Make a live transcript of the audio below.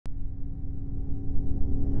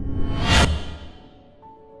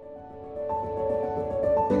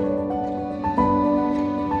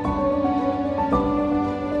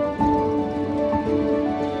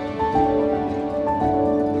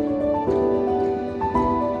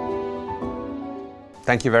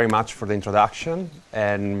thank you very much for the introduction.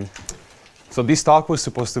 And so this talk was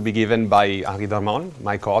supposed to be given by Henri Darmon,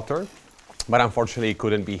 my co-author, but unfortunately he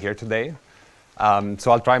couldn't be here today.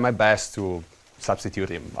 So I'll try my best to substitute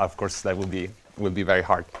him. Of course, that will be very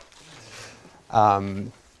hard.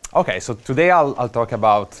 Okay, so today I'll talk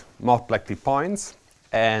about mod Plectic points.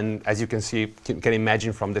 And as you can see, can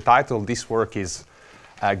imagine from the title, this work is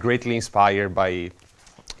greatly inspired by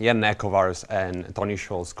Jan Nekovar's and Tony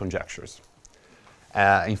Scholl's conjectures.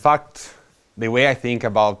 In fact, the way I think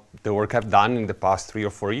about the work I've done in the past 3 or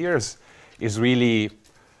 4 years is really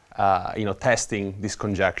testing these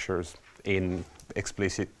conjectures in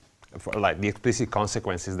explicit, like the explicit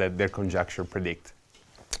consequences that their conjecture predict.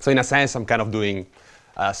 So in a sense, I'm kind of doing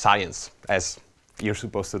science as you're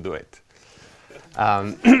supposed to do it.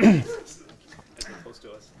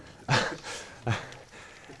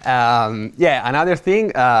 Yeah, another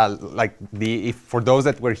thing, for those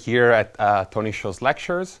that were here at Tony Scholl's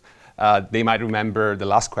lectures, they might remember the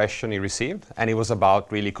last question he received, and it was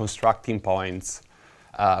about really constructing points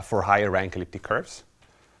for higher rank elliptic curves.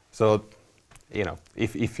 So,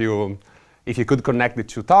 if you could connect the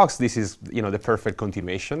two talks, this is the perfect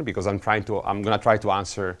continuation, because I'm going to try to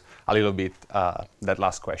answer a little bit that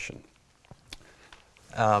last question.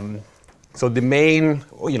 So the main,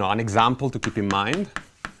 an example to keep in mind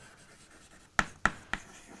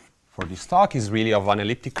for this talk is really of an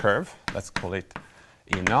elliptic curve. Let's call it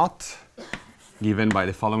E naught, given by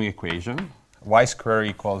the following equation: y squared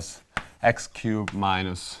equals x cubed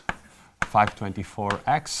minus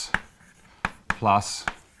 524x plus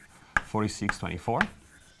 4624.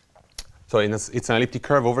 So it's an elliptic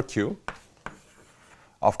curve over Q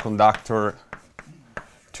of conductor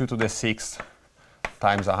 2 to the 6th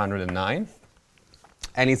times 109,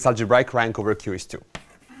 and its algebraic rank over Q is 2.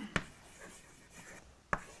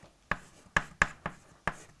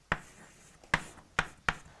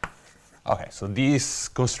 Okay, so this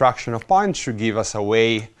construction of points should give us a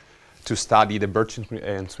way to study the Birch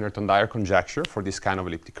and Swinnerton-Dyer conjecture for this kind of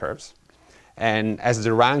elliptic curves. And as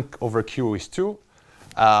the rank over Q is 2,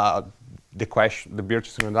 the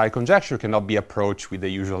Birch-Swinnerton-Dyer conjecture cannot be approached with the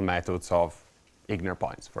usual methods of Heegner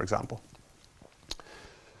points, for example.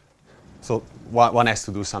 So one has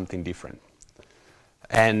to do something different.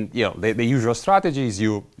 And the usual strategy is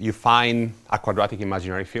you find a quadratic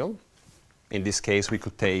imaginary field. In this case, we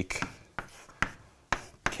could take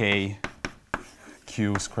k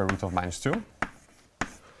q square root of minus 2,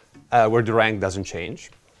 where the rank doesn't change.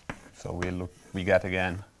 So we get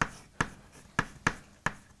again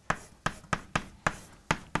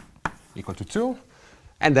equal to 2.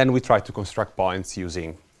 And then we try to construct points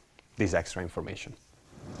using this extra information.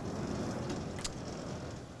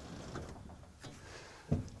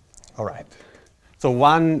 All right. So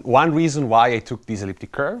one reason why I took this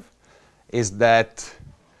elliptic curve is that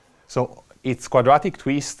its quadratic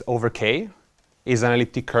twist over k is an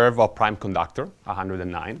elliptic curve of prime conductor,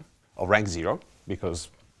 109, of rank 0, because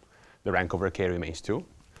the rank over k remains 2.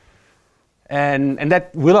 And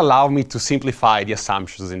that will allow me to simplify the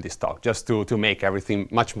assumptions in this talk, just to make everything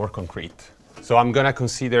much more concrete. So I'm going to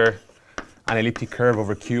consider an elliptic curve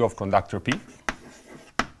over Q of conductor P.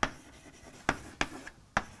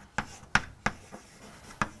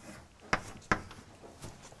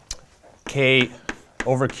 K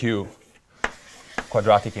over Q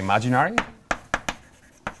quadratic imaginary.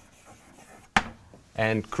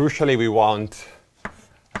 And crucially, we want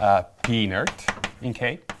P inert in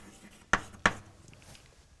K.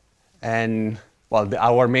 And, well,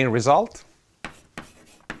 our main result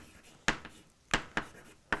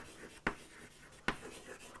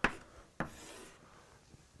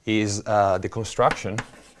is the construction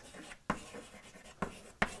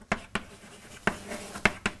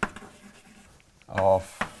of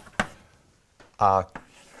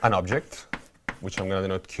an object, which I'm going to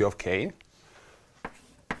denote Q of K,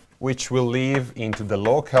 which will live into the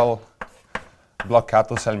local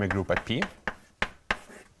Bloch-Kato-Selmer group at P,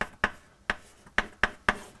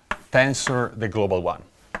 tensor the global one.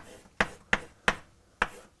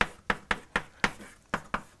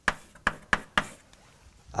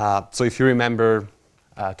 So if you remember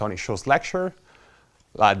Tony Scholl's lecture,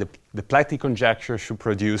 the Plectic conjecture should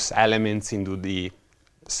produce elements into the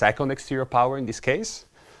second exterior power in this case.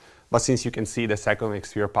 But since you can see the second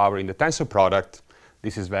exterior power in the tensor product,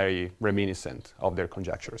 this is very reminiscent of their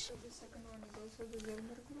conjectures. So the second one is also the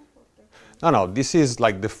Hilbert group? No, this is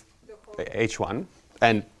like the H1.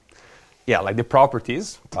 And yeah, like the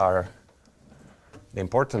properties are the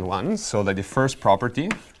important ones. So that the first property,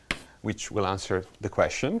 which will answer the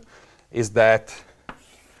question, is that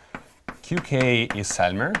QK is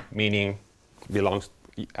Selmer, meaning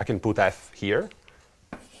I can put F here,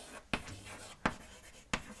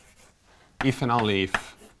 if and only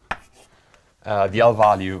if the L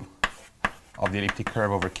value of the elliptic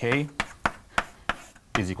curve over K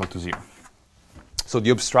is equal to 0. So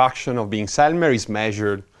the obstruction of being Selmer is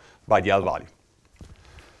measured by the L value.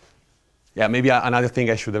 Yeah, maybe another thing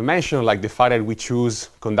I should have mentioned, like the fact that we choose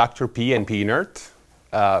conductor P and P inert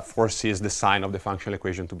forces the sign of the functional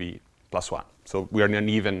equation to be +1. So we are in an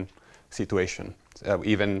even situation,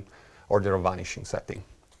 even order of vanishing setting.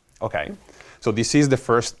 Okay, so this is the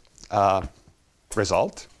first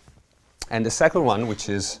result. And the second one, which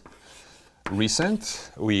is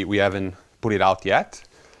recent, we haven't put it out yet,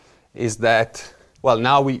 is that, well,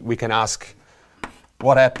 now we can ask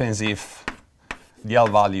what happens if the L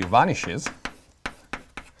value vanishes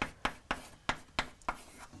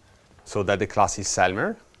so that the class is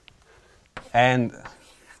Selmer and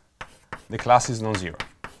the class is non-zero.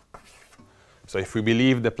 So if we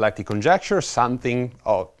believe the Plectic conjecture, something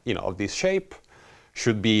of, of this shape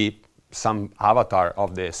should be some avatar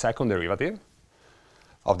of the second derivative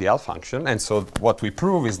of the L function. And so what we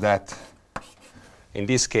prove is that in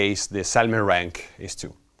this case, the Selmer rank is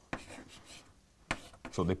 2.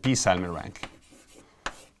 So the P Selmer rank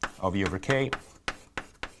of E over K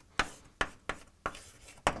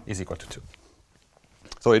is equal to 2.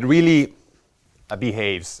 So it really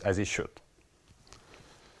behaves as it should.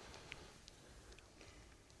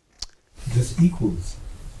 This equals?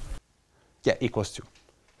 Yeah, equals 2.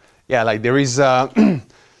 Yeah, like there is okay,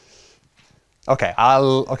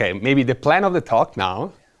 maybe the plan of the talk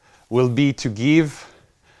now will be to give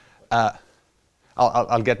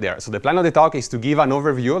I'll get there. So the plan of the talk is to give an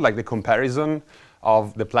overview, like the comparison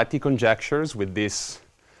of the Plectic conjectures with this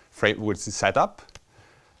setup,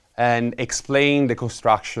 and explain the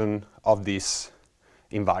construction of this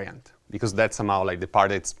invariant, because that's somehow like the part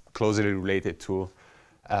that's closely related to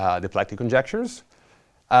the Plectic conjectures.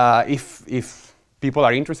 If people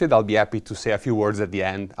are interested, I'll be happy to say a few words at the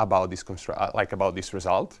end about this about this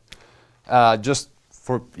result. Just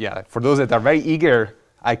for those that are very eager,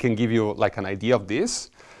 I can give you like an idea of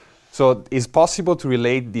this. So it's possible to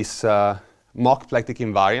relate this mock Plectic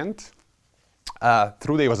invariant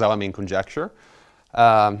through the Iwasawa main conjecture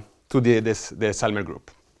to the Selmer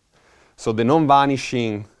group. So the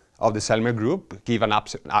non-vanishing of the Selmer group give an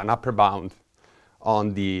upper bound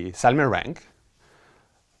on the Selmer rank.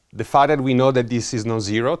 The fact that we know that this is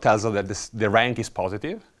non-zero tells us that the rank is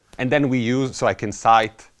positive. And then we use, so I can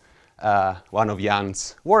cite one of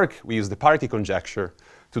Jan's work, we use the parity conjecture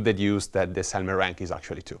to deduce that the Selmer rank is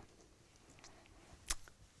actually 2.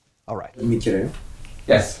 All right. Michele?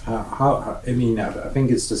 Yes. I mean, I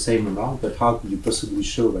think it's the same amount, but how could you possibly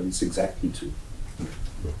show that it's exactly 2?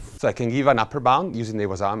 So I can give an upper bound using the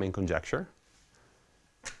Iwasawa main conjecture.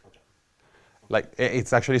 Like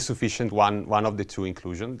it's actually sufficient one of the two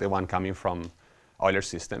inclusion, the one coming from Euler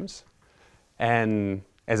systems. And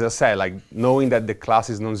as I said, like knowing that the class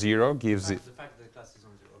is non-zero gives it. The fact that the class is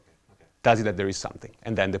non-zero, okay. Tells you that there is something,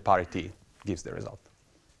 and then the parity gives the result.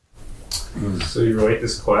 So you relate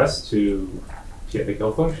this class to p-adic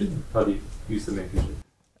L function? How do you use the main conjecture?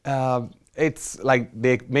 It's like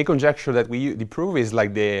the main conjecture that we prove is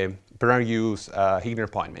like the Bernard-Hughes-Heegner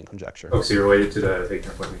point main conjecture. Oh, so you're related to the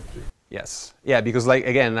Heegner point main conjecture? Yes. Yeah, because like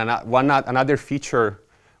again, another feature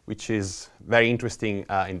which is very interesting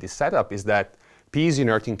in this setup is that P is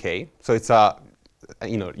inert in K. So it's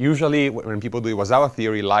usually when people do Iwasawa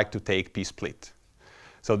theory, like to take P split.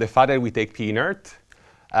 So the fact that we take P inert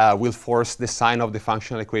will force the sign of the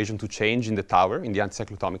functional equation to change in the tower, in the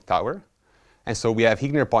anti-cyclotomic tower. And so we have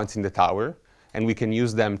Heegner points in the tower, and we can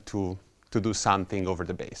use them to do something over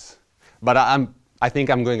the base. But I think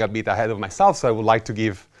I'm going a bit ahead of myself, so I would like to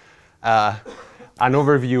give an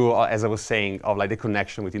overview, as I was saying, of like the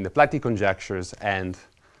connection between the Plectic conjectures and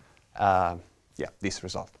this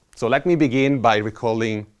result. So let me begin by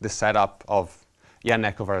recalling the setup of Jan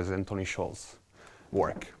Nekovar's and Tony Scholl's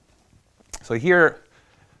work. So here,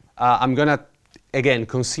 I'm going to, again,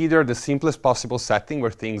 consider the simplest possible setting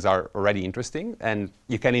where things are already interesting. And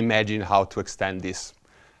you can imagine how to extend this,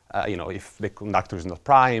 if the conductor is not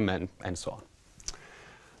prime and so on.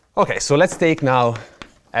 OK, so let's take now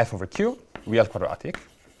f over q, real quadratic,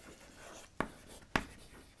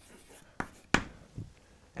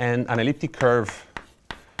 and an elliptic curve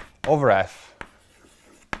over f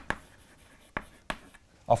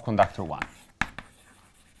of conductor 1.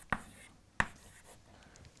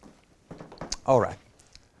 All right.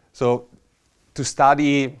 So to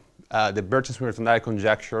study the Birch-Smirnoff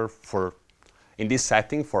conjecture in this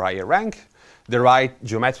setting for higher rank, the right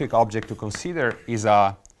geometric object to consider is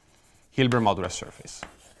a Hilbert modular surface.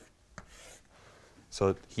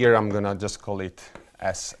 So here I'm going to just call it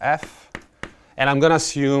SF. And I'm going to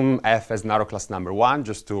assume f as narrow class number 1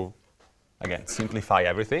 just to, again, simplify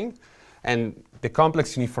everything. And the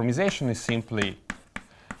complex uniformization is simply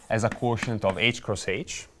as a quotient of h cross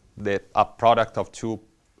h, the product of two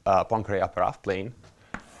Poincaré upper half plane,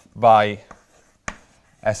 by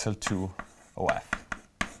SL2 OF.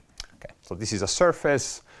 Okay, so this is a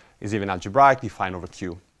surface, is even algebraic, defined over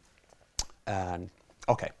Q. And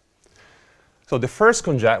okay, so the first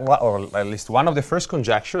conjecture, or at least one of the first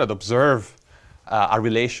conjecture that observe a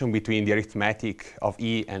relation between the arithmetic of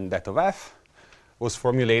E and that of F was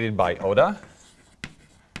formulated by Oda.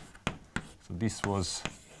 So this was,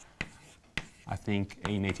 I think,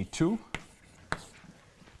 in '82.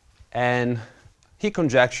 And he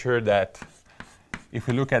conjectured that if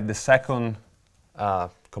we look at the second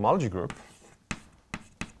cohomology group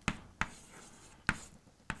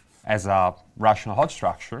as a rational Hodge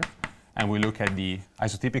structure, and we look at the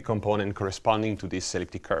isotypic component corresponding to this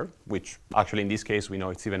elliptic curve, which actually in this case we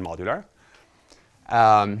know it's even modular,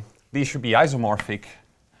 these should be isomorphic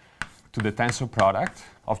to the tensor product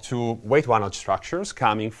of two weight 1 Hodge structures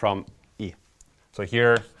coming from E. So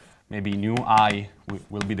here, maybe nu I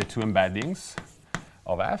will be the two embeddings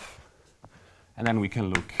of F. And then we can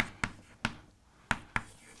look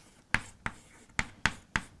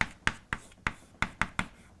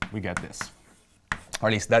we get this. Or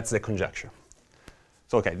at least that's the conjecture.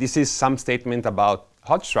 So okay, this is some statement about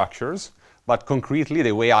Hodge structures, but concretely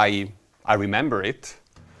the way I remember it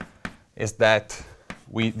is that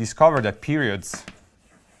we discovered that periods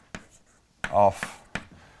of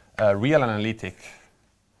real analytic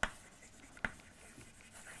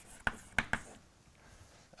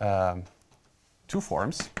two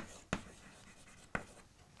forms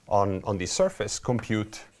on this surface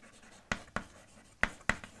compute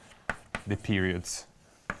the periods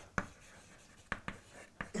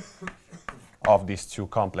of these two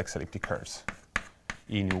complex elliptic curves,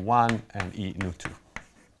 E nu 1 and E nu 2.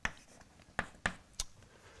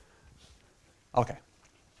 Okay.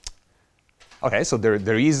 Okay, so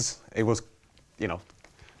it was,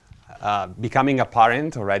 becoming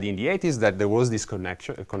apparent already in the 80s that there was this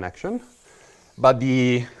connection. But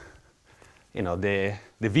the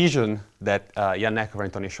vision that Jan Nekovar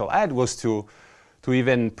and Tony Scholl had was to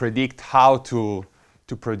even predict how to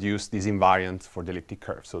produce this invariant for the elliptic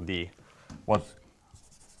curve. So what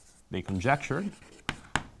they conjectured.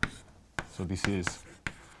 So this is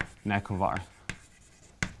Nekovar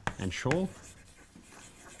and Scholl.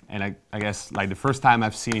 And I guess like the first time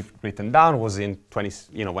I've seen it written down was in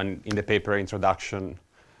when in the paper Introduction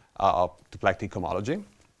to Plectic Homology.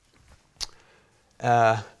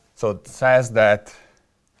 So it says that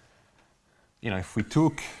if we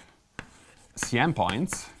took CM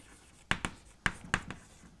points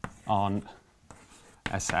on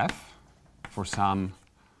SF for some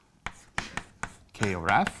K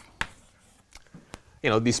over F,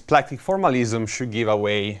 this Plectic formalism should give a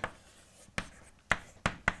way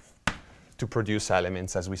to produce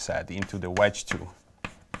elements, as we said, into the wedge 2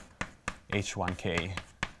 H1K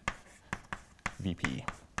VP.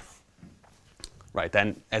 Right,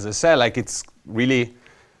 and as I said, like it's really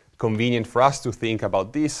convenient for us to think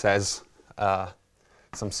about this as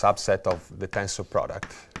some subset of the tensor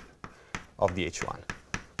product of the H1.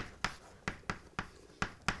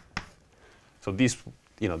 So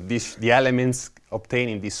the elements obtained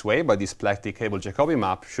in this way by this Plectic Abel-Jacobi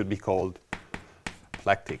map should be called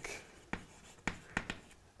Plectic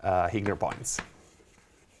Heegner points.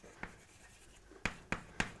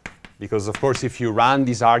 Because of course, if you run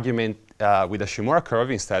this argument with a Shimura curve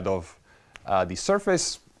instead of the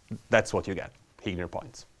surface, that's what you get, Heegner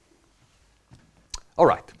points. All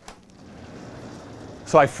right.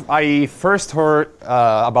 So I first heard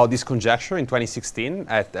about this conjecture in 2016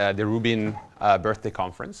 at the Rubin birthday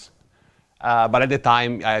conference. But at the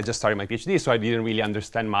time, I just started my PhD, so I didn't really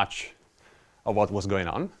understand much of what was going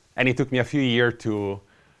on. And it took me a few years to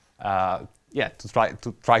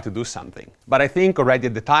try to do something. But I think already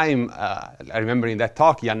at the time, I remember in that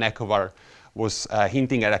talk, Jan Nekovar was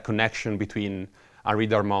hinting at a connection between Henri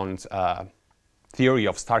Darmon's theory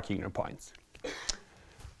of Stark-Heegner points.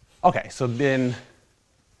 Okay, so then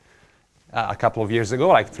a couple of years ago,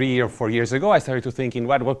 like 3 or 4 years ago, I started to thinking,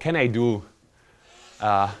 what can I do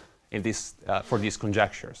for these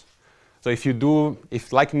conjectures? So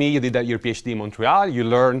if like me, you did your PhD in Montreal,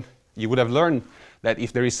 you would have learned that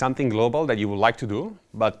if there is something global that you would like to do,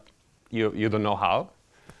 but you don't know how,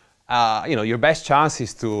 your best chance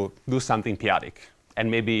is to do something p-adic,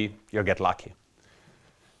 and maybe you'll get lucky.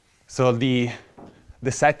 So the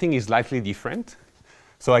setting is slightly different.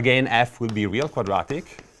 So again, F will be real quadratic.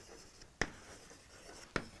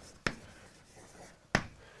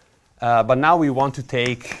 But now we want to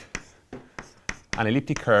take an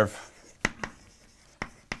elliptic curve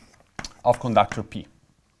of conductor P.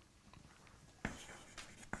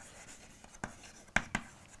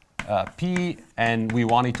 P, and we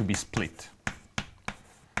want it to be split.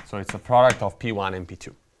 So it's a product of P1 and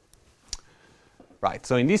P2. Right,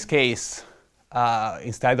 so in this case,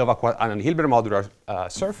 instead of an Hilbert modular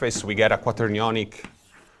surface, we get a quaternionic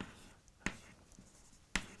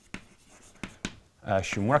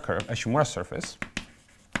Shimura curve, a Shimura surface.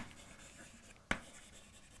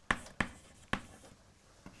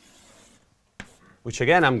 Which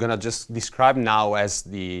again, I'm going to just describe now as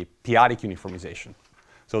the p-adic uniformization.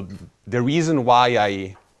 So the reason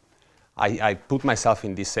why I put myself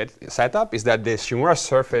in this setup is that the Shimura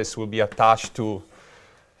surface will be attached to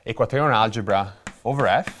a quaternion algebra over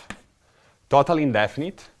F, totally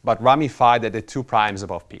indefinite, but ramified at the 2 primes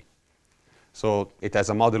above P. So it has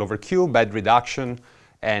a model over Q, bed reduction,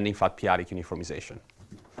 and in fact p-adic uniformization.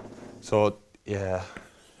 So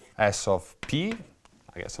S of P,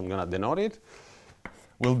 I guess I'm going to denote it,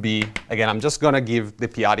 will be, again, I'm just going to give the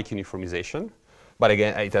p-adic uniformization. But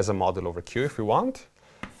again, it has a model over Q if we want.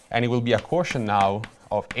 And it will be a quotient now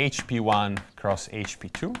of HP1 cross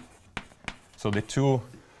HP2. So the 2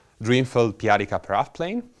 Drinfeld p-adic upper half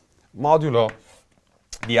plane, modulo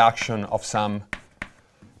the action of some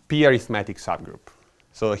p-arithmetic subgroup.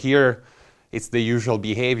 So here, it's the usual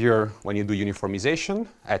behavior when you do uniformization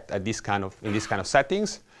in this kind of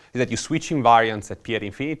settings, is that you switch invariants at p at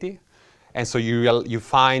infinity. And so you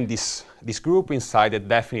find this group inside a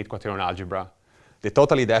definite quaternion algebra, the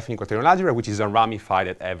totally definite quaternion algebra, which is unramified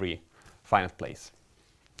at every finite place.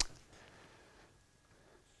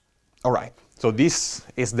 All right, so this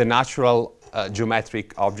is the natural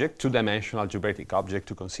geometric object, 2-dimensional geometric object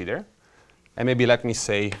to consider. And maybe let me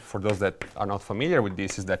say, for those that are not familiar with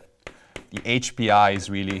this, is that the HPI is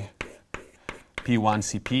really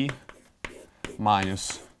P1CP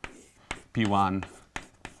minus P1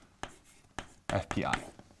 FPI.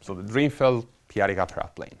 So the Drinfeld p-adic upper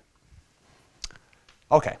half plane.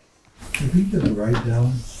 Okay. If we can write down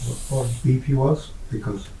what BP was,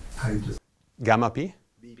 because I just... Gamma P?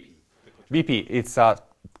 BP, it's a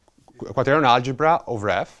quaternion algebra over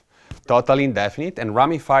F, totally indefinite, and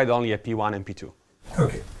ramified only at P1 and P2.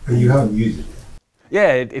 Okay, but you haven't used it yet.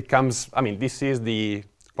 Yeah, it comes, I mean, this is the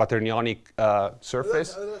quaternionic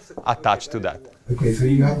surface attached to that. Okay, so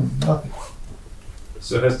you haven't nothing.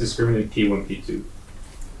 So it has discriminant P1, P2.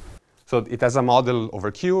 So it has a model over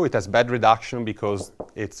Q, it has bed reduction because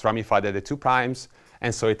it's ramified at the 2 primes,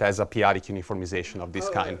 and so it has a p-adic uniformization of this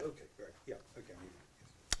kind. Okay, great. Yeah, okay.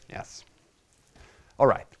 Yes. All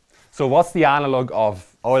right. So what's the analog of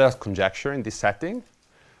Euler's conjecture in this setting?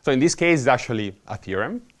 So in this case, it's actually a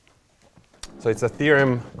theorem. So it's a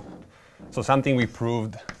theorem, so something we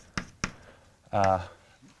proved,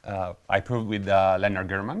 I proved with Leonard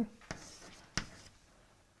German.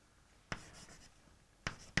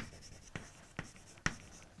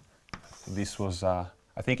 This was, I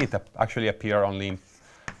think it actually appeared only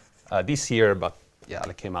this year, but yeah,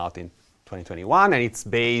 it came out in 2021, and it's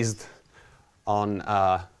based on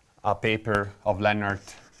a paper of Leonard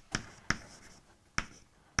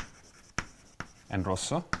and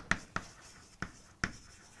Rosso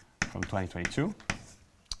from 2022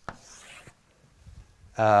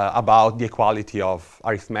 about the equality of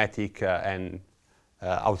arithmetic and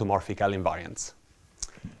automorphic L invariants.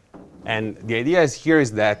 And the idea here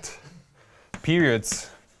is that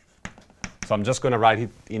periods, so I'm just going to write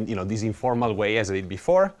it in this informal way as I did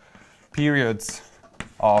before, periods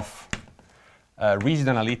of rigid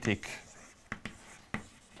analytic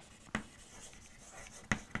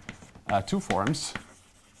 2 forms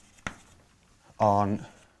on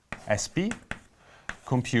SP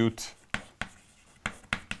compute.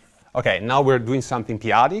 Okay, now we're doing something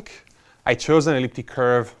p-adic. I chose an elliptic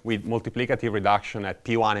curve with multiplicative reduction at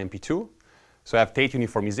P1 and P2. So I have Tate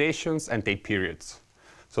uniformizations and Tate periods.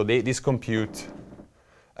 So this compute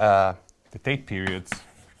the Tate periods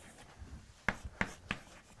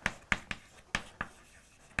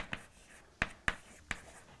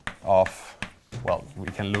of, well, we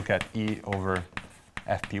can look at E over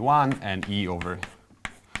FP1 and E over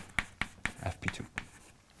FP2.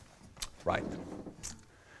 Right.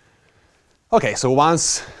 Okay, so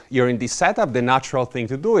once you're in this setup, the natural thing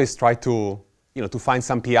to do is try to, to find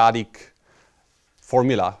some p-adic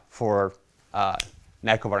formula for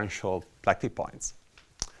Nekovar and Scholl Plectic points.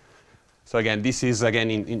 So again, this is again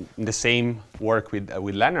in the same work with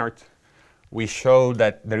Leonard. We show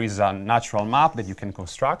that there is a natural map that you can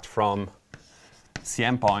construct from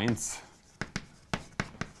CM points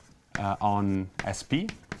on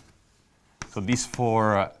SP So these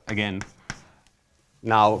four, again,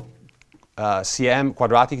 now CM,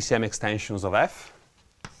 quadratic CM extensions of F.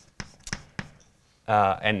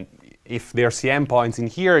 And if there are CM points in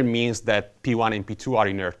here, it means that P1 and P2 are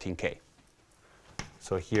inert in K.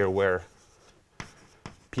 So here where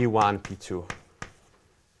P1, P2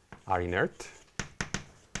 are inert.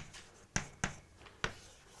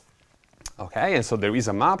 Okay, and so there is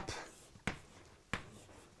a map.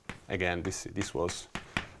 Again, this was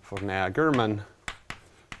Fornea German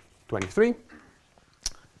 23.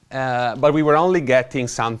 But we were only getting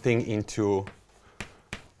something into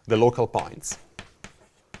the local points.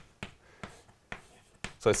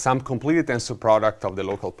 So it's some completed tensor product of the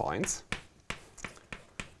local points,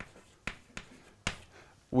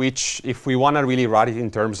 which, if we want to really write it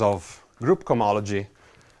in terms of group cohomology,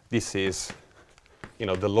 this is,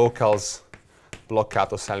 the locals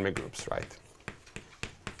Bloch-Kato-Selme groups, right?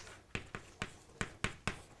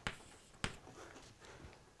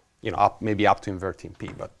 Maybe up to inverting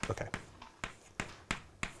P, but OK.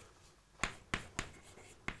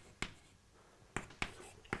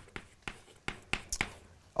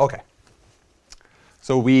 OK.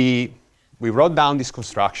 So we wrote down this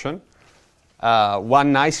construction.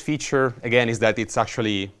 One nice feature, again, is that it's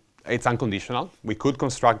unconditional. We could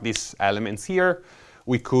construct these elements here.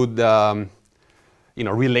 We could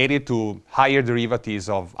relate it to higher derivatives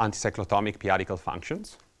of anti-cyclotomic p-adic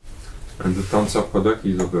functions. And the tensor product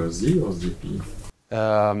is over Z or ZP?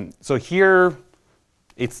 So here,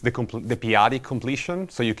 it's the p-adic completion.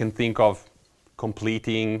 So you can think of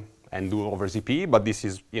completing and do over ZP. But this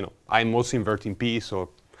is, I'm also inverting P. So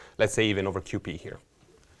let's say even over QP here.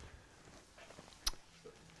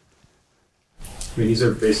 I mean, these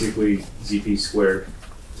are basically ZP squared,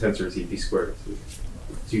 tensor ZP squared.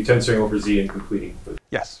 So you're tensoring over Z and completing.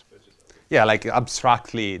 Yes. Yeah, like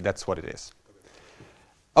abstractly, that's what it is.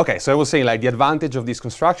 OK, so I was saying, the advantage of this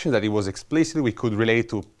construction that it was explicit. We could relate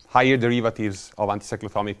to higher derivatives of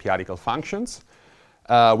anti-cyclotomic p-adic functions.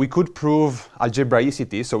 We could prove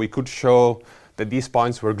algebraicity. So we could show that these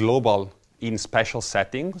points were global in special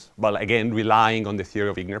settings, but again, relying on the theory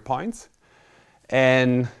of Heegner points.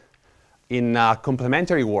 And in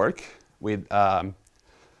complementary work with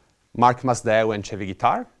Marc Masdeu and Chevy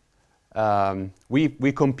Guitar,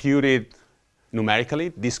 we computed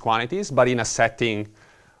numerically these quantities, but in a setting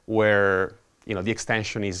where the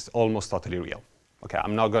extension is almost totally real. Okay,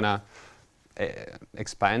 I'm not going to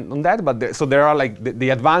expand on that, but so there are the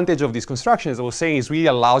advantage of this construction, as I was saying, is really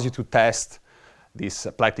allows you to test these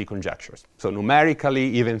Plectic conjectures. So numerically,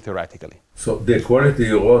 even theoretically. So the quality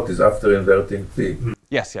you wrote is after inverting P.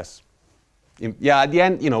 Yes, yes. Yeah, at the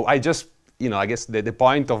end, I guess the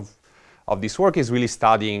point of this work is really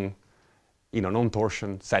studying,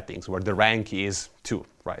 non-torsion settings where the rank is 2,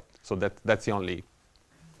 right? So that's the only.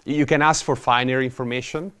 You can ask for finer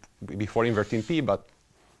information before inverting P, but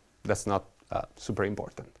that's not super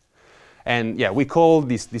important. And yeah, we call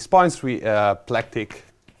these points Plectic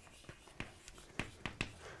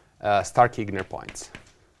Stark-Heegner points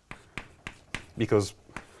because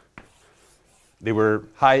they were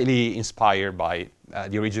highly inspired by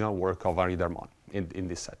the original work of Henri Darmon in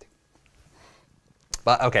this setting.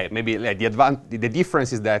 But OK, maybe the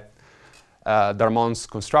difference is that Darmon's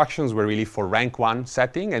constructions were really for rank 1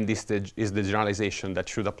 setting, and this is the generalization that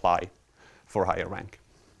should apply for higher rank.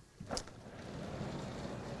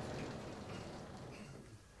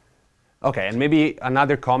 OK, and maybe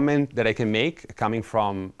another comment that I can make coming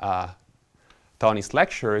from Tony's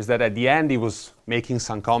lecture is that at the end he was making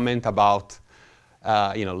some comment about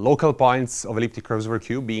local points of elliptic curves over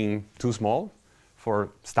Q being too small for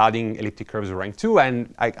studying elliptic curves of rank 2.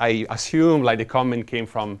 And I assume the comment came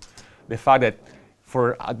from the fact that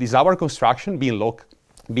for this our construction being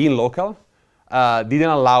local didn't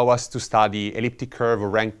allow us to study elliptic curve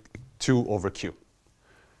of rank 2 over Q.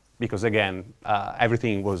 Because again,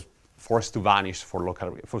 everything was forced to vanish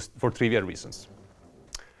for trivial reasons.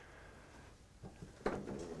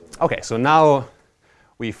 OK, so now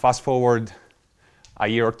we fast forward a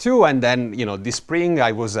year or two, and then this spring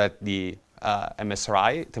I was at the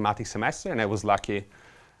MSRI thematic semester, and I was lucky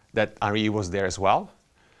that Henri was there as well.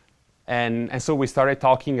 And so we started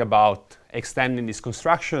talking about extending this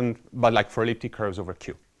construction, but for elliptic curves over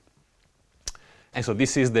Q. And so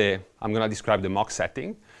this is I'm going to describe the mock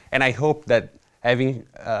setting. And I hope that having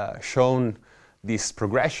shown this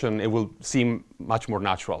progression, it will seem much more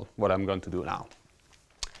natural what I'm going to do now.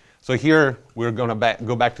 So here we're going to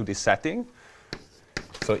go back to this setting.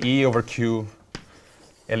 So E over Q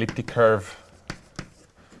elliptic curve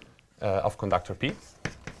of conductor P.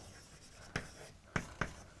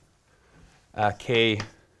 K,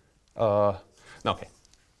 no, OK.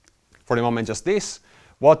 for the moment just this.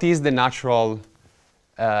 What is the natural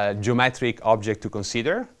geometric object to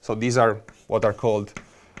consider? So these are what are called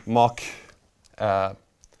mock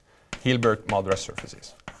Hilbert modular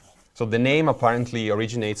surfaces. So the name apparently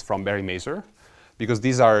originates from Barry Mazur, because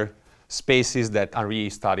these are spaces that Henri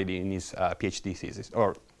studied in his PhD thesis,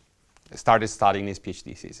 or started studying his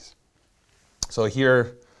PhD thesis. So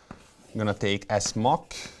here I'm going to take S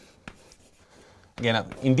mock. Again,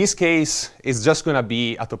 in this case, it's just going to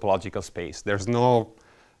be a topological space. There's no,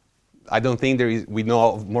 I don't think we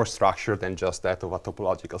know of more structure than just that of a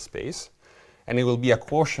topological space. And it will be a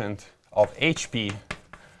quotient of HP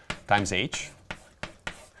times H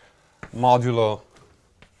modulo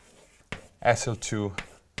SL2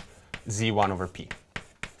 Z1 over P.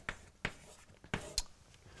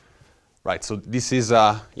 Right, so this is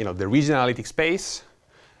the regional elliptic space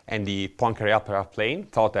and the Poincaré upper plane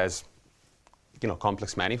thought as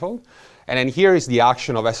complex manifold. And then here is the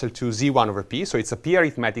action of SL2 Z1 over P. So it's a P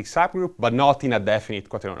arithmetic subgroup, but not in a definite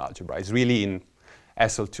quaternion algebra. It's really in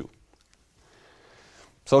SL2.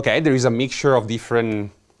 So okay, there is a mixture of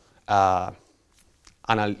different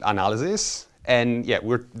analysis. And yeah,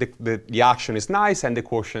 the action is nice, and the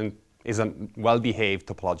quotient is a well-behaved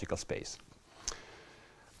topological space.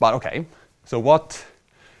 But okay, so what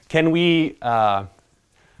can we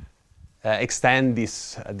extend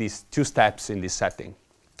these two steps in this setting?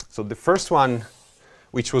 So the first one,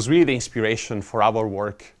 which was really the inspiration for our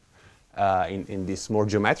work in this more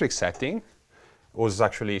geometric setting, was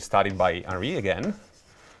actually studied by Henri again.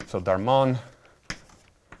 So Darmon,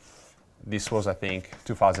 this was, I think,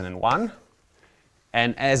 2001.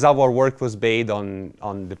 And as our work was based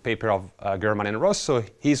on the paper of German and Rosso,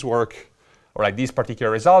 his work, or like this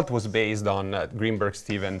particular result, was based on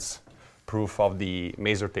Greenberg-Stevens' proof of the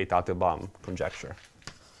Mazur-Tate Teitelbaum conjecture.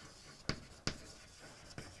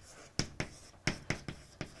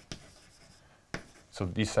 So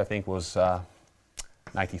this, I think, was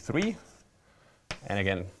 93. And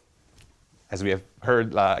again, as we have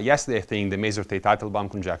heard yesterday, I think the Mazur-Tate Teitelbaum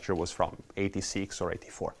conjecture was from 86 or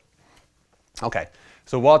 84. OK,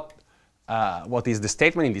 so what is the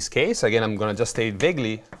statement in this case? Again, I'm going to just state it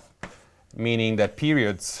vaguely, meaning that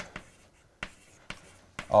periods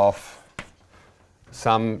of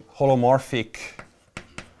some holomorphic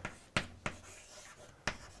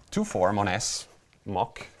two-form on S,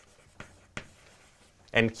 mock.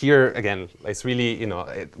 And here, again, it's really,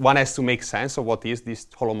 one has to make sense of what is this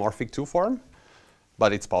holomorphic two-form,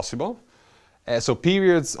 but it's possible. So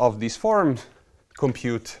periods of this form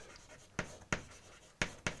compute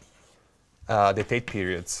the Tate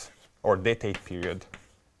periods, or the Tate period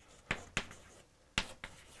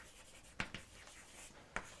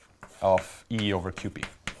of E over QP.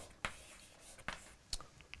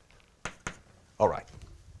 All right.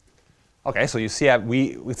 OK, so you see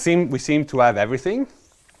we seem to have everything.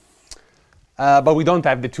 But we don't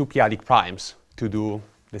have the two p-adic primes to do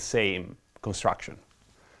the same construction.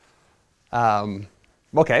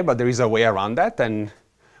 OK, but there is a way around that. And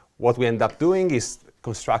what we end up doing is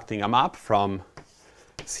constructing a map from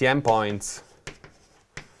CM points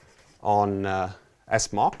on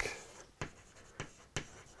S mock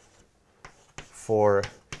for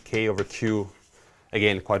K over Q,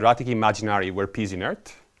 again, quadratic imaginary where P is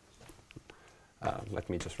inert. Let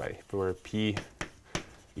me just write it, where P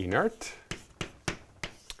inert.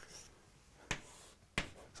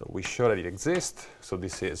 So we show that it exists. So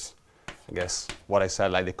this is, I guess, what I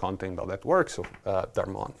said, like the content of that work. So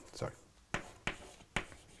Darmon, sorry.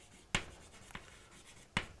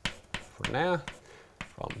 Fornea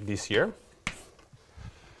from this year.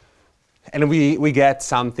 And we get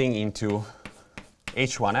something into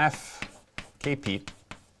H1F KP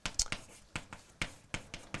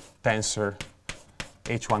tensor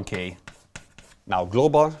H1K, now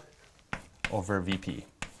global over VP.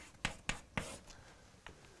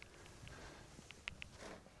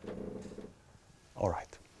 All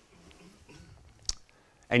right.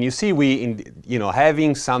 And you see,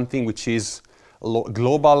 having something which is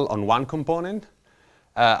global on one component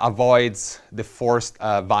avoids the forced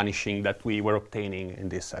vanishing that we were obtaining in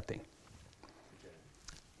this setting.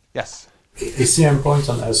 Yes? Is CM points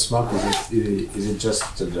on S mock, is it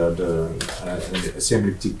just the same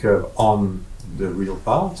elliptic curve on the real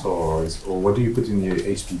part, or what do you put in the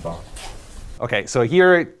HP part? OK, so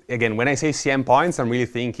here, again, when I say CM points, I'm really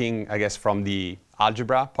thinking, I guess, from the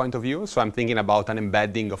algebra point of view. So I'm thinking about an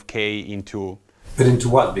embedding of K into... But into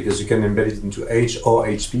what? Because you can embed it into H or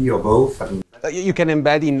HP or both? I mean, you can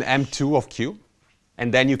embed in M2 of Q,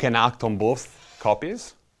 and then you can act on both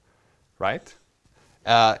copies, right?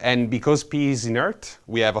 And because P is inert,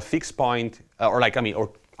 we have a fixed point, or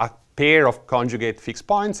pair of conjugate fixed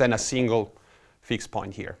points and a single fixed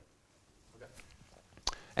point here.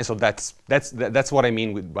 And so that's what I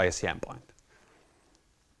mean by a CM point.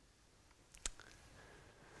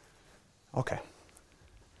 Okay.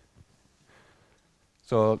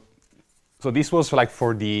 So this was like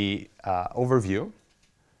for the overview.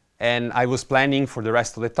 And I was planning for the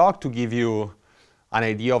rest of the talk to give you an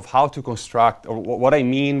idea of how to construct, or what I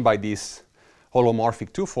mean by this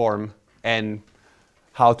holomorphic two-form, and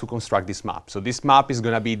how to construct this map. So this map is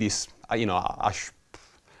going to be this, a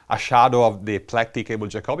shadow of the Plectic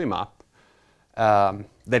Abel-Jacobi map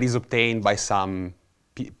that is obtained by some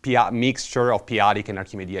mixture of p-adic and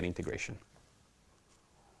Archimedean integration.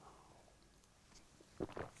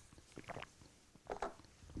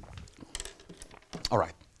 All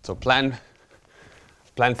right, so plan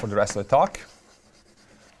for the rest of the talk.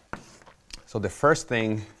 So the first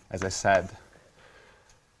thing, as I said,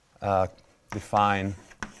 define,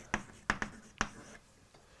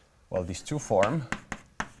 well, this two-form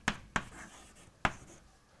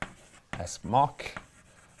as mock,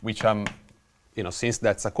 which I'm, since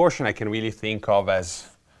that's a quotient, I can really think of as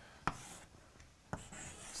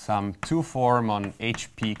some two-form on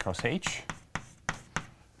HP cross H,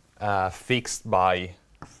 fixed by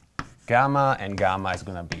gamma, and gamma is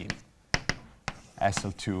going to be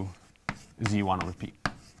SL2 Z1 over P.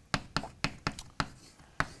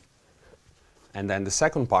 And then the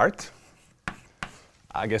second part,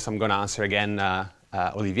 I guess I'm going to answer again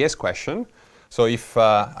Olivier's question. So if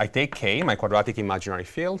I take K, my quadratic imaginary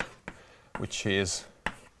field, which is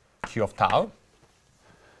Q of tau,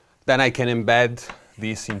 then I can embed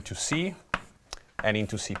this into C and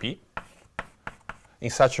into CP in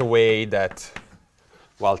such a way that,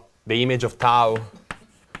 well, the image of tau,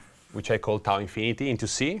 which I call tau infinity, into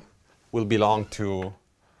C, will belong to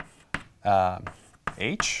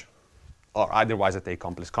H, or otherwise I take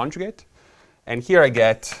complex conjugate. And here I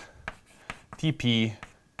get TP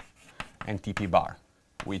and TP bar,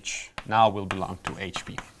 which now will belong to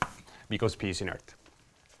HP, because P is inert.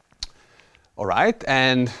 All right,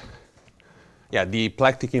 and yeah, the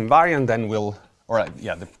Plectic invariant then will, or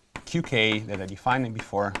yeah, the QK that I defined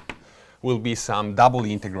before will be some double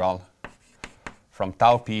integral from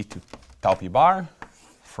tau P to tau P bar,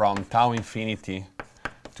 from tau infinity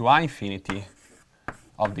to I infinity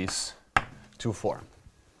of this two-form.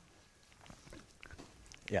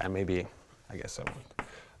 Yeah, maybe, I guess I want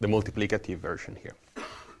the multiplicative version here.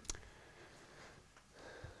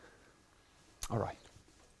 All right.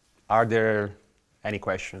 Are there any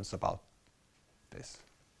questions about this?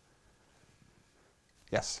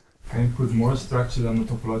 Yes? Can you put more structure on the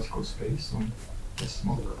topological space on this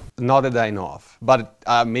model? Not that I know of, but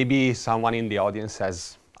maybe someone in the audience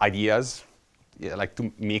has ideas, yeah, like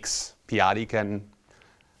to mix p-adic and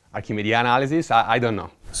Archimedean analysis. I don't know.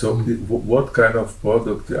 So what kind of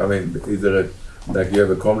product, I mean, is there like you have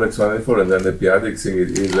a complex manifold and then the p-adic thing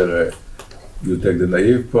is either you take the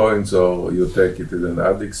naive points or you take it in an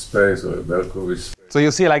adic space or a Berkovich space? So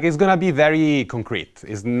you see, like, it's going to be very concrete.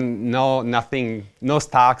 It's nothing, no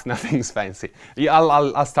stacks, nothing's fancy.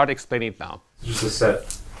 I'll start explaining it now. Just a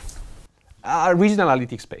set. Regional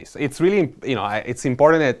analytic space. It's really, it's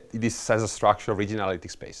important that this has a structure of regional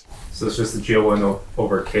analytic space. So it's just the GL1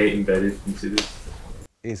 over K embedded into this?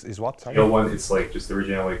 Is what? Sorry? GL1, it's like just the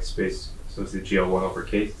regional analytic space. So it's the GL1 over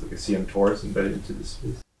K. It's like a CM torus embedded into this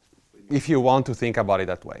space. If you want to think about it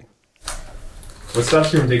that way. What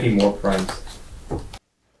stops you from taking more primes?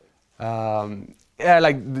 Yeah,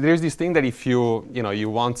 like there's this thing that if you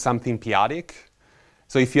want something p-adic,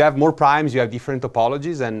 so if you have more primes, you have different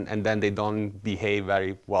topologies, and then they don't behave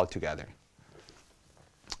very well together.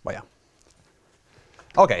 But yeah.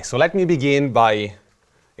 Okay, so let me begin by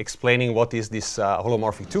explaining what is this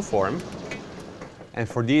holomorphic two-form. And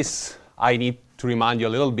for this, I need to remind you a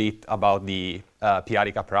little bit about the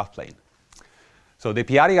p-adic upper half plane. So the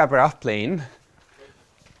p-adic upper half plane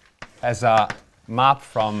has a map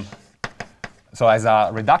as a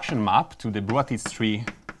reduction map to the Bruatitz tree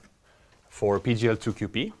for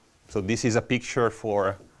PGL2QP. So this is a picture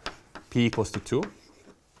for p equals to 2.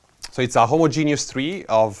 So it's a homogeneous tree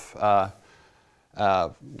of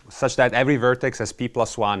such that every vertex has p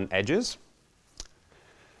plus 1 edges.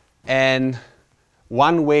 And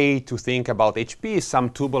one way to think about HP is some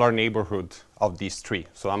tubular neighborhood of this tree.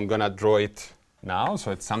 So I'm going to draw it now.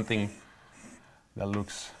 So it's something that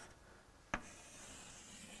looks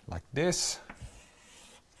like this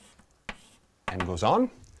and goes on.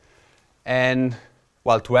 And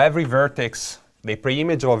well, to every vertex, the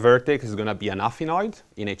preimage of a vertex is going to be an affinoid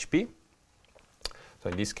in HP. So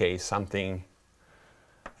in this case, something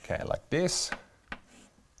like this.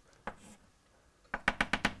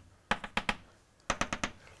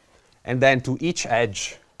 And then to each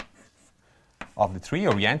edge of the tree,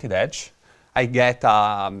 oriented edge, I get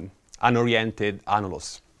an oriented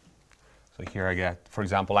annulus. So here I get, for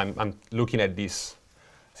example, I'm looking at this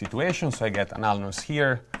situation, so I get an annulus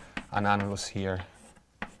here,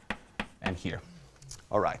 and here.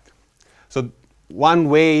 All right. So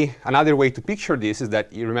another way to picture this is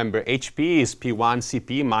that you remember HP is P1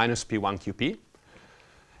 CP minus P1 QP.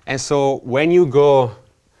 And so when you go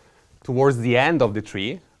towards the end of the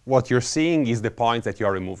tree, what you're seeing is the points that you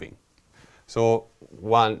are removing. So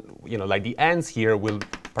like the ends here will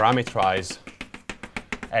parameterize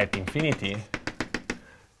at infinity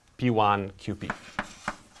P1 QP.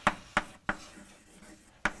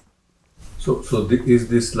 So is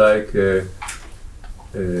this like the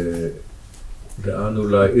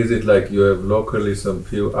annuli? Is it like you have locally some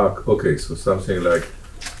P? Okay, so something like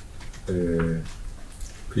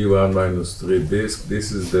P1 minus 3 disk.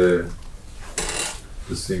 This is the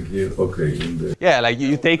thing here. Okay, yeah, like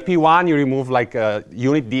you take P1, you remove like a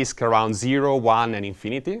unit disk around 0, 1, and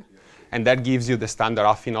infinity, and that gives you the standard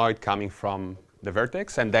affinoid coming from the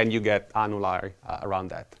vertex, and then you get annuli around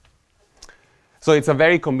that. So it's a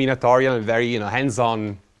very combinatorial and very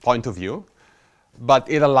hands-on point of view, but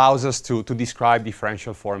it allows us to describe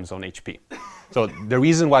differential forms on HP. So the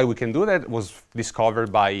reason why we can do that was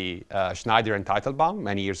discovered by Schneider and Teitelbaum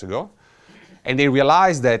many years ago. And they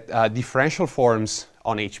realized that differential forms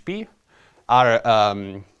on HP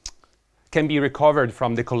can be recovered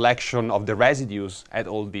from the collection of the residues at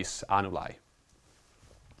all these annuli.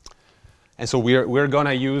 And so we're going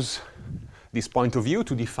to use this point of view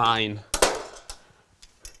to define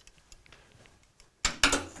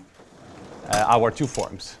our two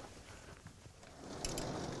forms.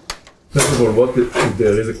 First of all, if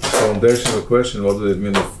there is a foundational question, what does it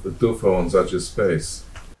mean of a two-form on such a space?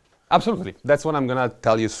 Absolutely. That's what I'm going to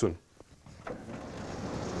tell you soon.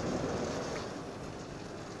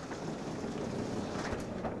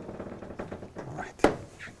 All right.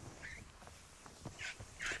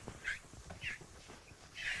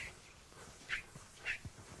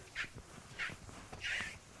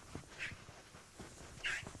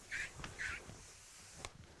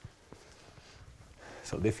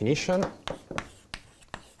 So definition.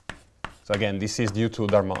 So again, this is due to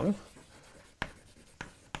Darmon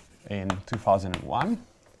in 2001.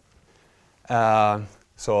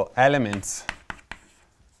 So elements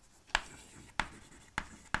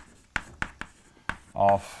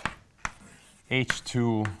of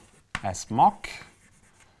H2 as mock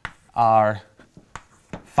are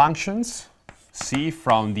functions C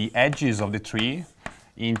from the edges of the tree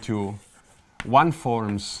into one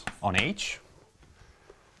forms on H,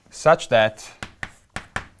 such that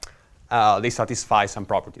they satisfy some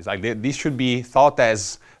properties. Like this should be thought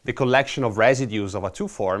as the collection of residues of a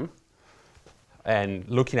two-form. And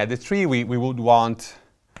looking at the tree, we would want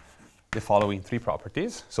the following three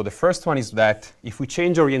properties. So the first one is that if we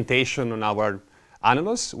change orientation on our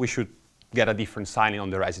annulus, we should get a different sign on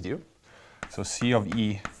the residue. So C of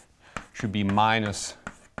E should be minus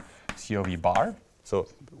C of E bar. So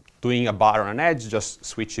doing a bar on an edge just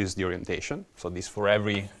switches the orientation. So this for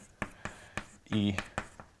every E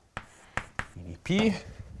in EP.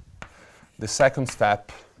 The second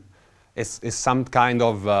step is some kind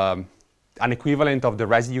of an equivalent of the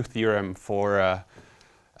residue theorem for a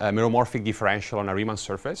meromorphic differential on a Riemann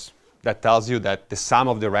surface that tells you that the sum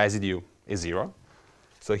of the residue is 0.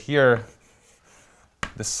 So here,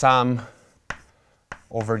 the sum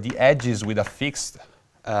over the edges with a fixed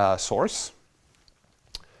source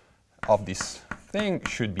of this thing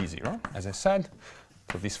should be 0, as I said.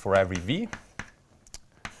 So this for every V.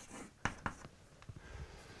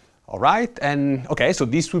 All right, and okay, so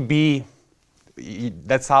this would be,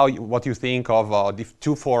 that's what you think of the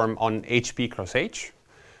two form on HP cross H.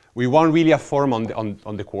 We want really a form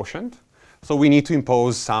on the quotient, so we need to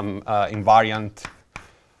impose some invariant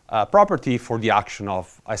property for the action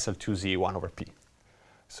of SL2Z 1 over P.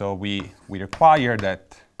 So we require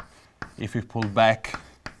that if we pull back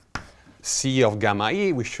C of gamma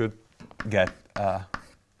E, we should get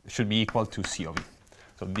should be equal to C of E.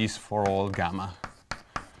 So this for all gamma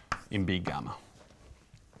in big gamma.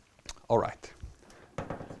 All right.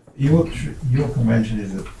 Your convention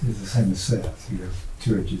is the same as set. You have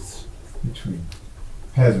two edges between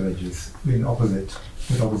pairs of edges with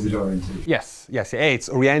opposite orientation. Yes, yes. It's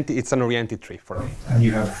oriented. It's an oriented tree for me. And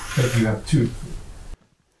you have two.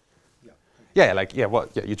 Yeah, like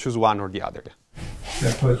you choose one or the other.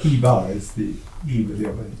 Therefore, E bar is the E with the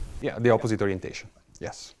opposite. Yeah, the opposite orientation.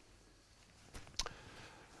 Yes.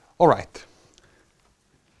 All right.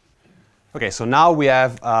 Okay, so now we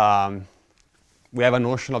have we have a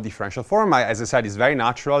notion of differential form. As I said, it's very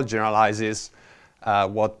natural, generalizes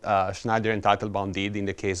what Schneider and Teitelbaum did in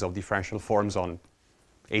the case of differential forms on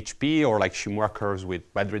HP or like Shimura curves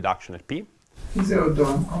with bed reduction at P. Is there a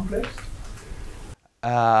Dorn complex?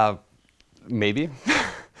 Maybe.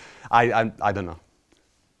 I don't know.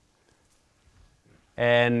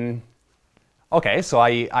 And OK, so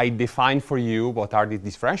I defined for you what are the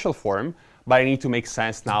differential form, but I need to make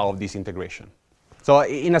sense now of this integration. So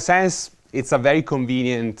in a sense, it's a very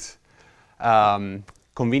convenient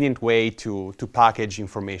way to package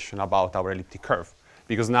information about our elliptic curve.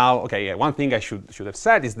 Because now, OK, one thing I should have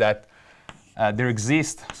said is that there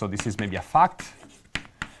exists, so this is maybe a fact,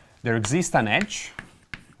 there exists an edge,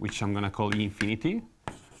 which I'm going to call E infinity,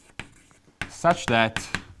 such that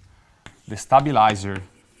the stabilizer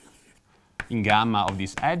in gamma of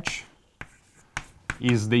this edge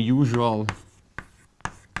is the usual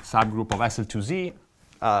subgroup of SL2Z,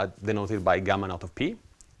 denoted by gamma naught of P.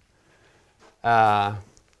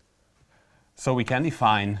 So we can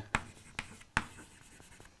define,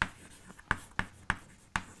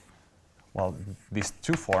 well, these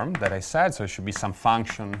two forms that I said. So it should be some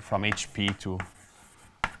function from HP to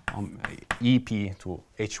EP to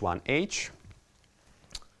H1H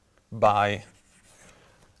by,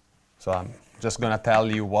 so I'm just going to tell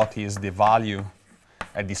you what is the value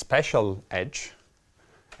at the special edge,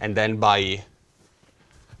 and then by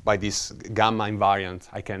this gamma invariant,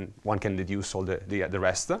 one can deduce all the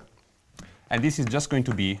rest. And this is just going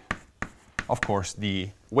to be, of course, the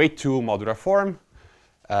weight 2 modular form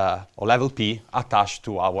or level P attached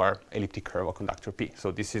to our elliptic curve of conductor P.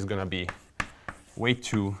 So this is going to be weight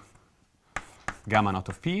 2 gamma naught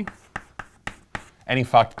of P, and in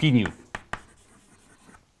fact P nu.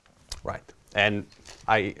 Right. And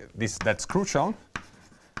that's crucial,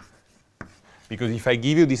 because if I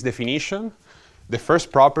give you this definition, the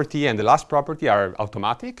first property and the last property are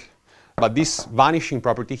automatic, but this vanishing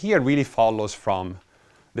property here really follows from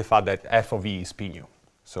the fact that f of E is P nu.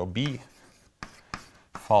 So B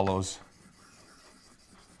follows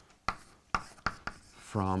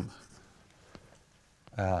from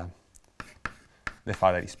the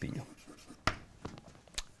fact that it's P nu.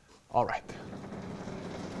 All right.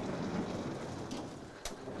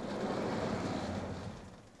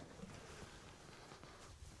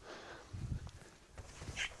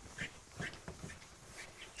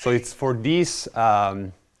 So it's for these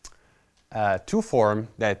two forms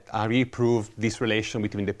that I really proved this relation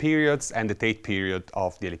between the periods and the Tate period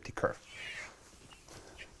of the elliptic curve.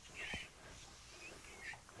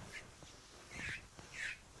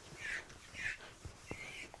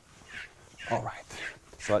 All right.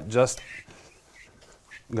 So I'm just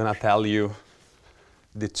going to tell you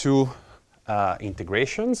the two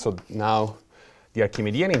integrations. So now the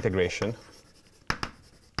Archimedean integration.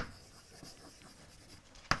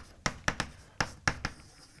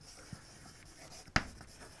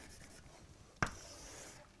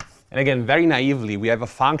 And again, very naively, we have a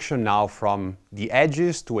function now from the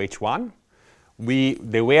edges to H1.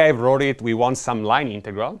 The way I wrote it, we want some line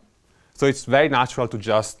integral. So it's very natural to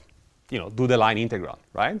just do the line integral,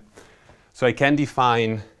 right? So I can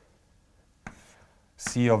define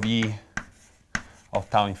C of E of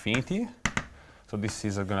tau infinity. So this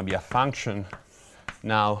is going to be a function.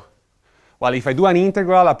 Now, well, if I do an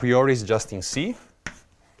integral, a priori it's just in C.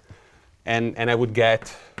 And I would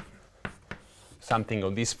get something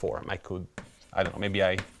of this form. I don't know, maybe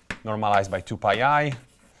I normalize by 2 pi I,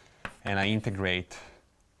 and I integrate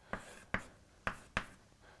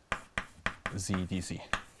z dz,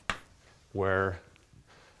 where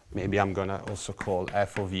maybe I'm going to also call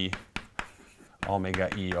f of E omega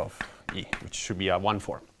E of E, which should be a 1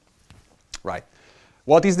 form. Right.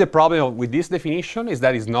 What is the problem with this definition is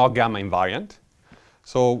that it's not gamma invariant.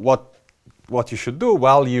 So what you should do,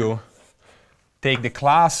 well, you take the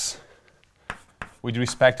class with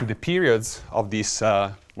respect to the periods of this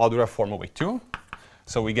modular form of weight 2.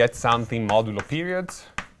 So we get something modulo periods,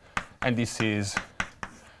 and this is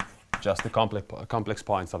just the complex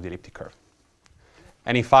points of the elliptic curve.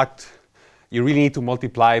 And in fact, you really need to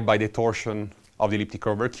multiply by the torsion of the elliptic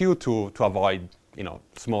curve over Q to avoid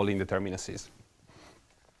small indeterminacies.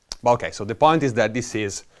 But OK, so the point is that this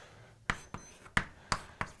is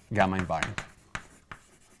gamma invariant.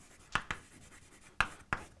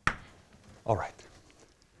 All right.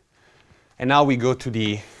 And now we go to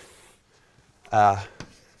the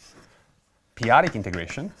p-adic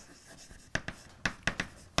integration.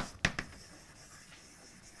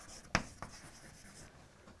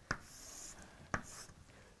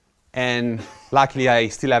 And luckily, I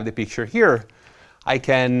still have the picture here. I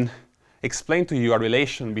can explain to you a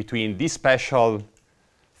relation between these special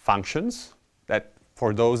functions that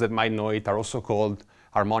for those that might know it, are also called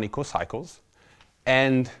harmonic cocycles,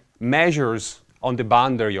 and measures on the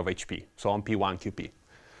boundary of HP, so on P1, QP.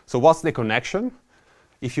 So what's the connection?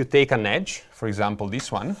 If you take an edge, for example,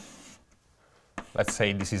 this one, let's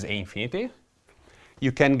say this is A infinity,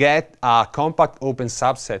 you can get a compact open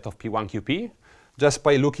subset of P1, QP just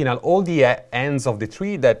by looking at all the ends of the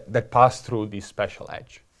tree that pass through this special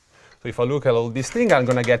edge. So if I look at all these things, I'm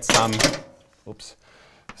going to get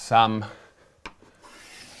some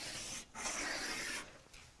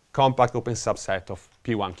compact open subset of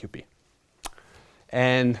P1, QP.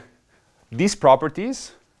 And these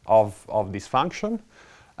properties of this function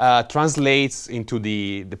translates into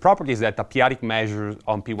the properties that a p-adic measure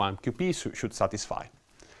on P1, QP should satisfy.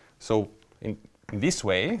 So in this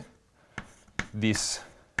way, this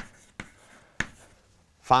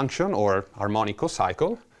function or harmonic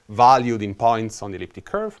cocycle valued in points on the elliptic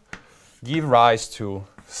curve give rise to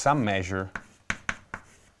some measure.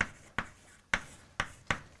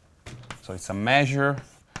 So it's a measure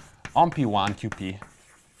on P1, QP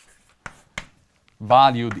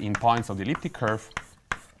valued in points of the elliptic curve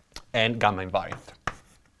and gamma invariant.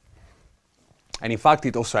 And in fact,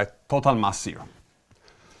 it also has total mass 0.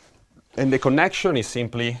 And the connection is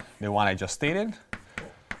simply the one I just stated.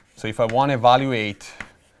 So if I want to evaluate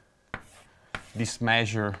this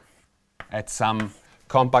measure at some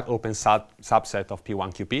compact open subset of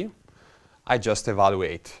P1, QP, I just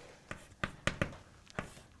evaluate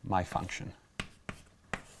my function.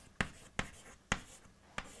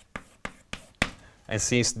 And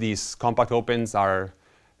since these compact opens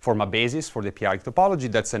form a basis for the p-adic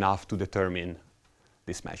topology, that's enough to determine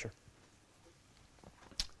this measure.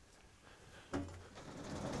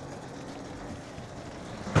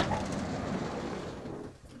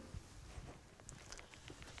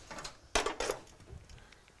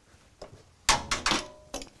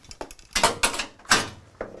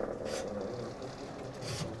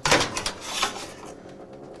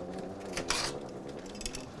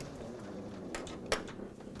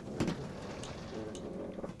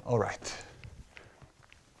 All right.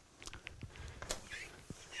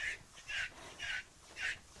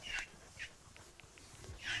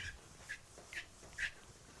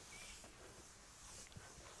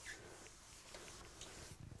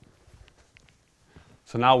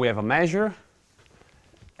 So now we have a measure,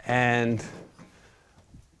 and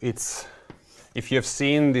it's, if you have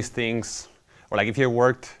seen these things, or like if you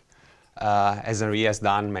worked as Henri has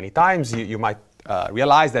done many times, you might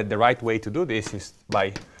realize that the right way to do this is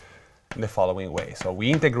by the following way. So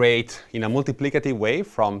we integrate in a multiplicative way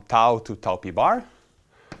from tau to tau p bar,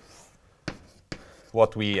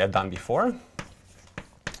 what we had done before.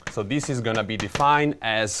 So this is going to be defined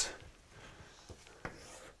as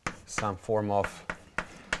some form of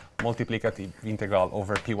multiplicative integral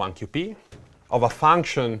over P1 QP of a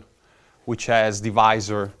function which has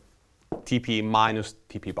divisor Tp minus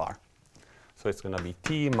Tp bar. So it's going to be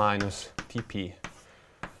T minus Tp,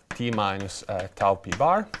 T minus tau p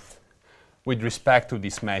bar with respect to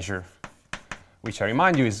this measure, which I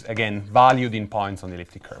remind you is, again, valued in points on the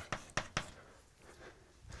elliptic curve.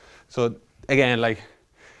 So again, like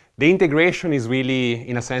the integration is really,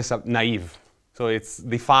 in a sense, naive. So it's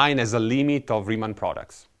defined as a limit of Riemann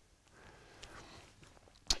products.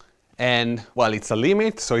 And, well, it's a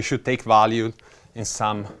limit, so it should take value in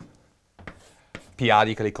some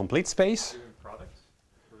p-adically complete space. Products?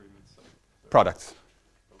 Or even some products.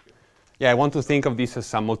 Okay. Yeah, I want to think of this as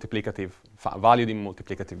some multiplicative, valued in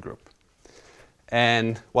multiplicative group.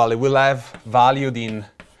 And, well, it will have valued in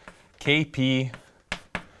Kp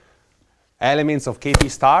elements of Kp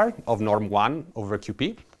star of norm 1 over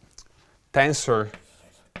Qp, tensor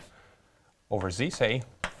over Z, say,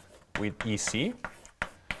 with EC.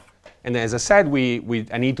 And as I said,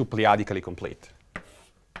 I need to p-adically complete.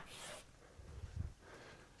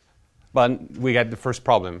 But we get the first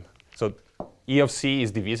problem. So E of C is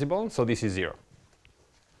divisible, so this is 0.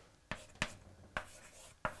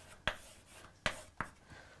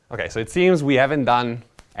 OK, so it seems we haven't done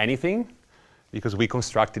anything because we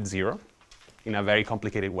constructed 0 in a very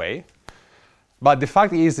complicated way. But the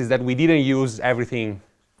fact is that we didn't use everything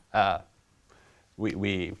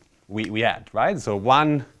we had, right? So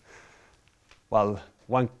one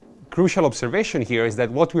crucial observation here is that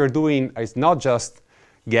what we are doing is not just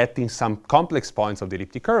getting some complex points of the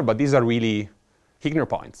elliptic curve, but these are really Heegner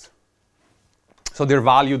points. So they're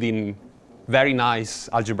valued in very nice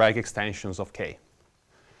algebraic extensions of K.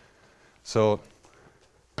 So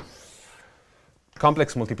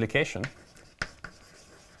complex multiplication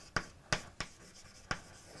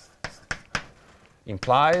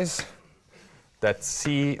implies that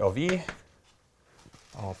C of E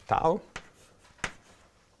of tau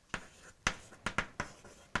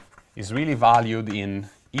is really valued in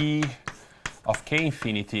E of k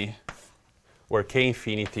infinity, where k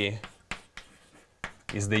infinity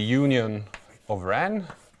is the union over n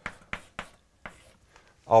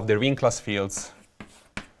of the ring class fields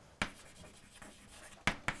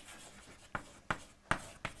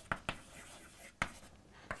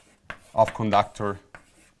of conductor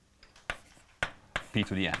p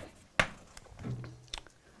to the n.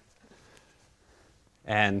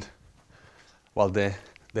 And, well, the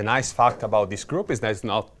nice fact about this group is that it's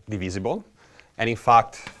not divisible. And in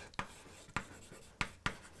fact,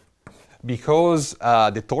 because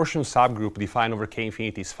the torsion subgroup defined over k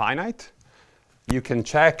infinity is finite, you can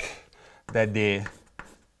check that the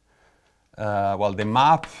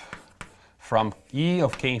map from E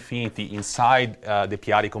of k infinity inside the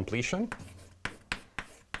p-adic completion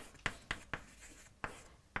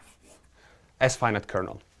as finite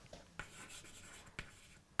kernel.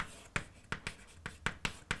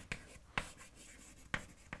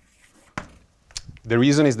 The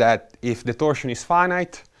reason is that if the torsion is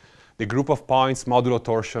finite, the group of points modulo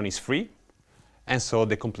torsion is free, and so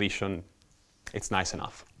the completion, it's nice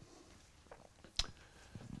enough.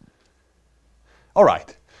 All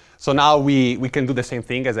right, so now we can do the same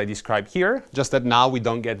thing as I described here, just that now we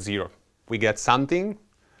don't get 0. We get something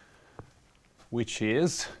which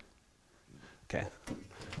is, okay.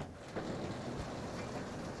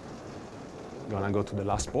 I'm going to go to the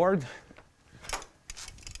last board.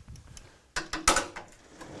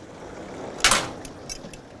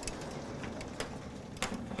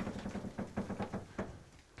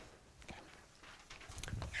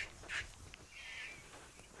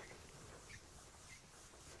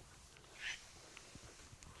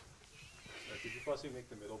 Could you possibly make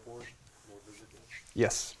the middle board more visible?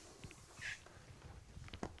 Yes.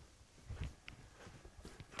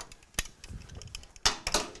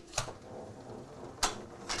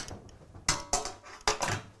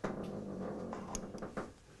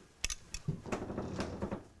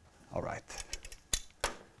 All right.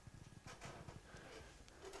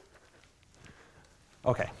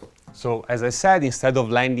 Okay. So as I said, instead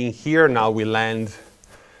of landing here, now we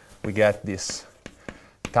get this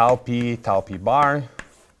tau p bar,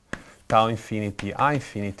 tau infinity, I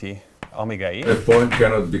infinity, omega e. A point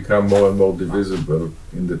cannot become more and more divisible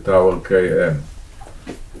in the tower Kn.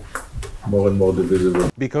 More and more divisible.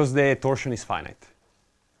 Because the torsion is finite.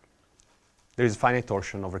 There is finite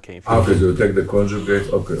torsion over k infinity. Okay, so you take the conjugate.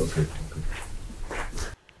 Okay.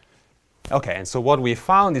 Okay, and so what we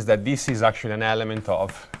found is that this is actually an element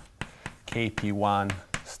of kp1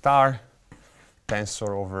 star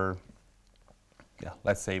tensor over,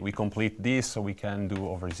 let's say we complete this, so we can do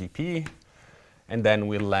over zp, and then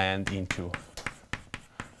we land into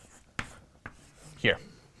here,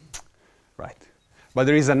 right? But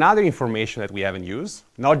there is another information that we haven't used,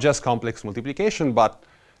 not just complex multiplication, but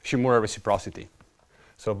Shimura reciprocity.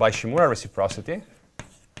 So by Shimura reciprocity,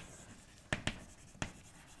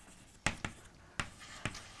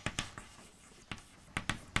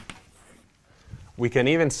 we can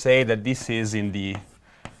even say that this is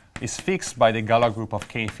fixed by the Galois group of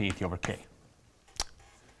k infinity over k,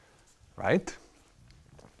 right?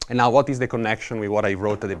 And now what is the connection with what I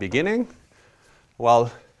wrote at the beginning?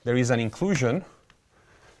 Well, there is an inclusion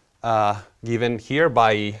given here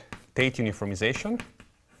by Tate uniformization,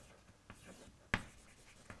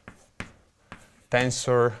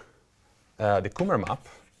 tensor the Kummer map,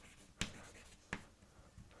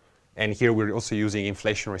 and here we're also using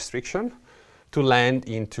inflation restriction to land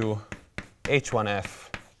into H1F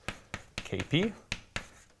Kp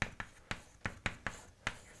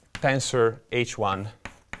tensor H1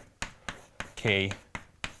 K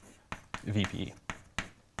VPE.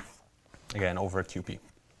 Again, over QP,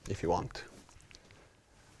 if you want.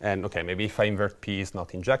 And OK, maybe if I invert P is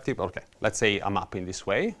not injective. OK, let's say I'm up in this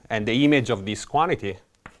way. And the image of this quantity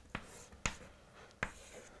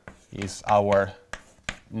is our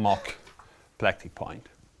mock Plectic point.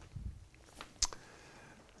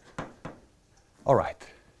 All right.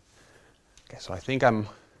 Okay, so I think I'm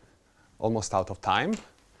almost out of time.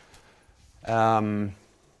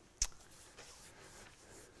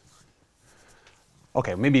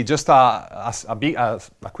 OK, maybe just a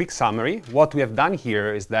quick summary. What we have done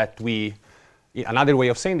here is that another way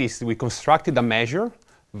of saying this, we constructed a measure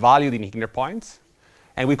valued in Heegner points,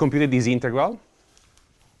 and we computed this integral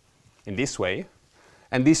in this way.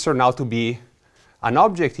 And this turned out to be an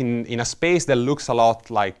object in a space that looks a lot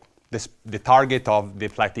like the target of the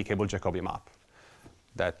Plectic Abel-Jacobi map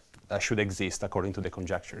that should exist according to the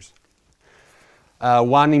conjectures.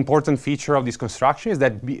 One important feature of this construction is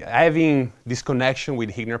that having this connection with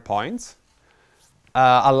Heegner points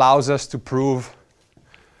allows us to prove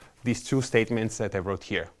these two statements that I wrote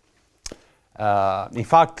here. In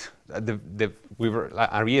fact,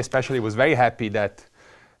 Henri especially was very happy that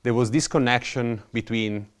there was this connection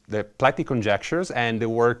between the Plectic conjectures and the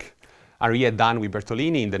work Henri had done with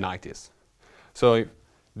Bertolini in the 90s. So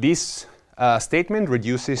this statement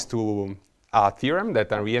reduces to a theorem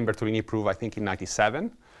that Henri and Bertolini proved, I think, in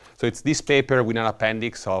 97. So it's this paper with an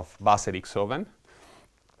appendix of Basset-Xoven.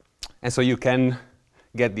 And so you can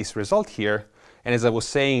get this result here. And as I was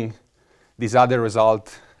saying, this other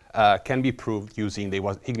result can be proved using the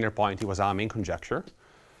Heegner point. It was our main conjecture.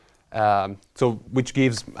 So which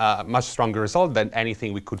gives a much stronger result than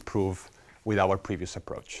anything we could prove with our previous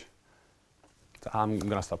approach. So I'm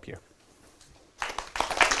going to stop here.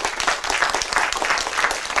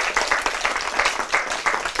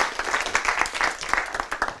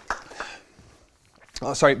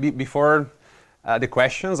 Oh, sorry, before the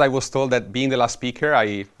questions, I was told that being the last speaker,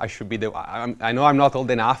 I should be the, I know I'm not old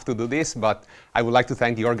enough to do this, but I would like to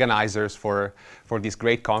thank the organizers for this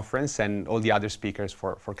great conference and all the other speakers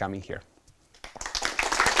for coming here.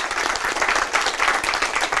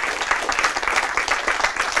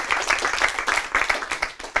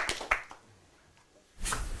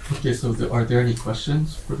 Okay, so are there any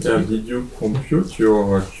questions for the speaker? Did you compute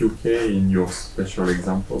your QK in your special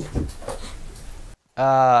example?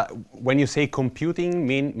 When you say computing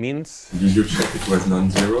means? Did you check it was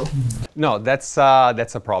non-zero? No, that's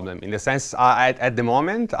a problem. In the sense, at the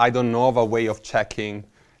moment, I don't know of a way of checking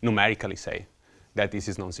numerically, say, that this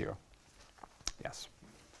is non-zero. Yes.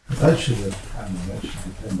 That should depend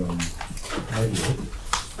on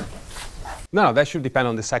derivative. No, that should depend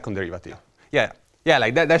on the second derivative. Yeah,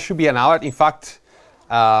 like that should be an hour. In fact,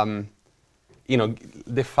 you know,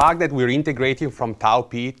 the fact that we're integrating from tau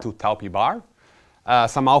p to tau p bar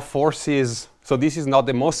somehow forces, so this is not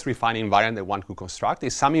the most refined invariant that one could construct.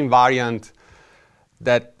 It's some invariant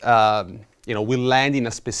that you know, will land in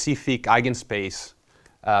a specific eigenspace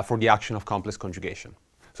for the action of complex conjugation.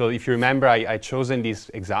 So if you remember, I chosen this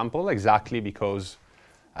example exactly because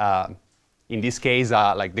in this case,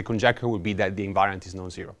 like the conjecture would be that the invariant is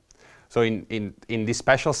non-zero. So in this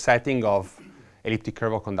special setting of elliptic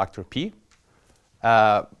curve of conductor P,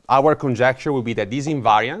 our conjecture will be that this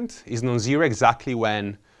invariant is non-zero exactly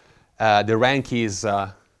when the rank is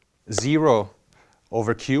 0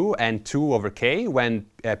 over Q and 2 over K, when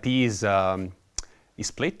P is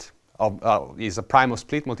split, is a prime of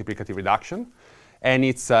split multiplicative reduction. And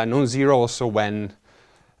it's non-zero also when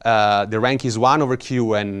the rank is 1 over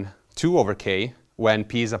Q and 2 over K, when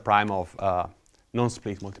P is a prime of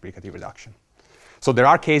non-split multiplicative reduction. So there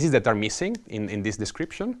are cases that are missing in this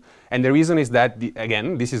description. And the reason is that,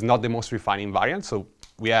 again, this is not the most refined invariant. So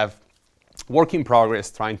we have work in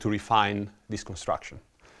progress trying to refine this construction.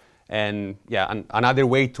 And yeah, another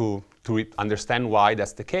way to understand why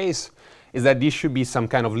that's the case is that this should be some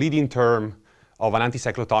kind of leading term of an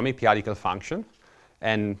anti-cyclotomic p-adic function.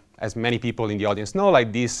 And as many people in the audience know,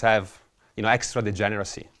 like these have, you know, extra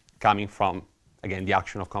degeneracy coming from, again, the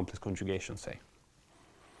action of complex conjugation, say.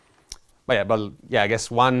 But yeah, I guess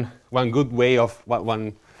one good way of,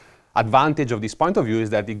 one advantage of this point of view is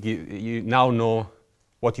that you now know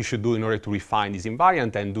what you should do in order to refine this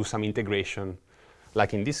invariant and do some integration,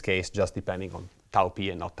 like in this case, just depending on tau p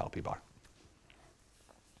and not tau p bar.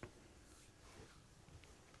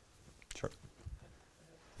 Sure.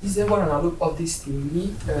 Is there one analog of this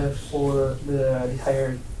theory for the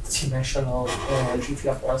higher dimensional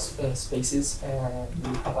Drinfeld spaces and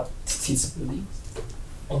the feasibility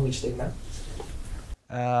on which they map?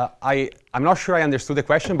 I'm not sure I understood the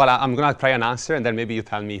question, but I'm going to try and answer, and then maybe you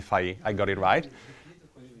tell me if I got it right.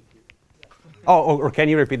 Oh, or can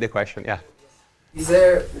you repeat the question? Yeah. Is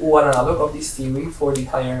there one analog of this theory for the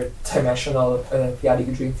higher dimensional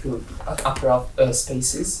p-adic Drinfeld upper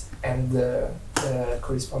spaces and the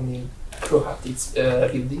corresponding quadratic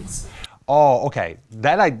buildings? Oh, okay.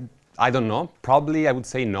 That I don't know. Probably I would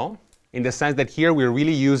say no, in the sense that here we're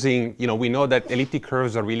really using, you know, we know that elliptic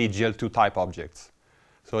curves are really GL2 type objects.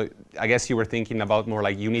 So I guess you were thinking about more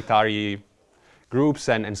like unitary groups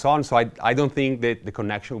and so on. So I don't think that the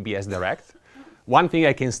connection will be as direct. One thing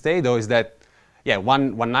I can say, though, is that, yeah,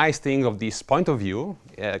 one nice thing of this point of view,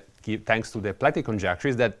 thanks to the Plectic conjecture,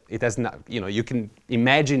 is that it has, you know, you can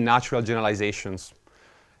imagine natural generalizations,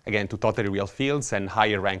 again, to totally real fields and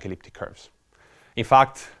higher rank elliptic curves. In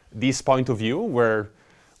fact, this point of view, where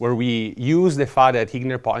we use the fact that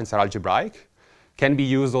Heegner points are algebraic, can be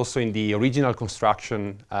used also in the original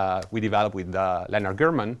construction we developed with Leonard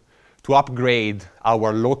Gurman to upgrade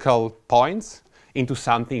our local points into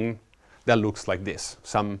something that looks like this,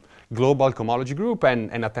 some global cohomology group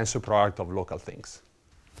and a tensor product of local things.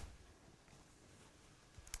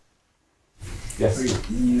 Yes.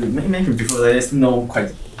 You mentioned before that there's no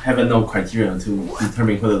criterion to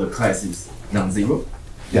determine whether the class is non-zero.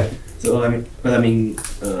 Yeah. So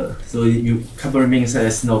so you cover means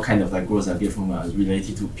there's no kind of like Gross-Alger formula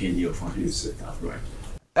related to p-adic functions stuff, right?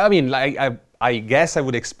 I mean, like I guess I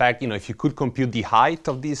would expect, if you could compute the height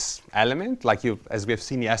of this element, like as we have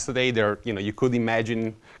seen yesterday, you could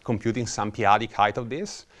imagine computing some p-adic height of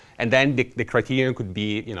this, and then the criterion could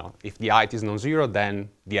be, if the height is non-zero, then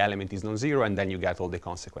the element is non-zero, and then you get all the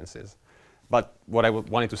consequences. But what I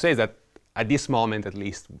wanted to say is that at this moment, at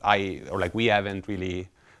least, we haven't really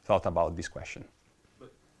thought about this question.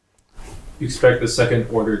 You expect the second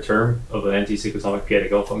order term of an anti-cyclotomic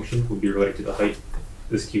p-adic function would be related to the height,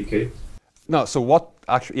 this qk? No, so what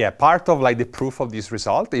actually, part of the proof of this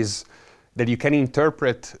result is that you can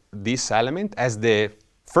interpret this element as the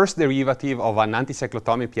first derivative of an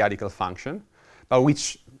anti-cyclotomic p-adic function, but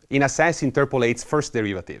which in a sense interpolates first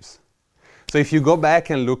derivatives. So if you go back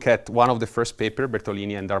and look at one of the first paper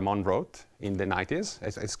Bertolini and Darmon wrote in the 90s,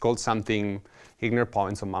 it's called something Heegner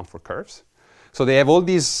points on Mumford curves. So they have all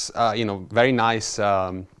these, very nice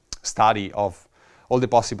study of all the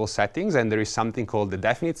possible settings, and there is something called the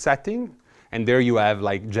definite setting, and there you have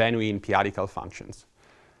genuine p-adic functions.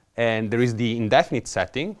 And there is the indefinite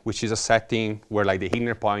setting, which is a setting where the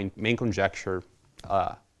Heegner point main conjecture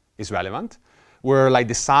is relevant, where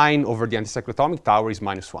the sign over the anti-cyclotomic tower is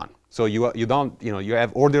 -1. So you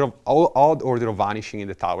have odd order of vanishing in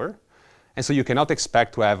the tower, and so you cannot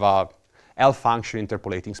expect to have a L function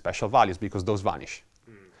interpolating special values because those vanish.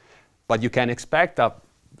 But you can expect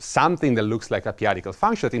something that looks like a p-adic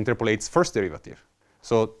function that interpolates first derivative.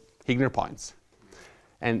 So Heegner points.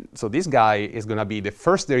 And so this guy is going to be the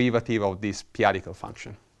first derivative of this p-adic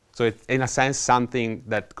function. So it's, in a sense, something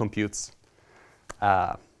that computes,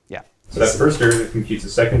 So that first derivative computes the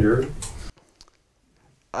second derivative?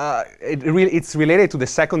 It's related to the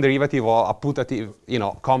second derivative of a putative,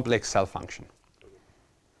 complex cell function.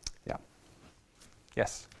 Yeah.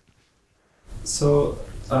 Yes. So,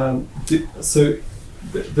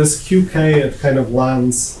 this QK, it kind of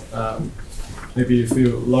lands, maybe if you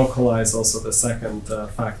localize also the second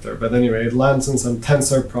factor, but anyway, it lands in some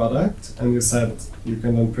tensor product, and you said you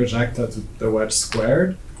can then project that to the wedge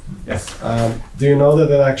squared. Yes. Do you know that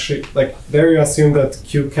it actually, there you assume that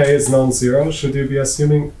QK is non-zero? Should you be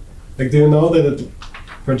assuming, do you know that it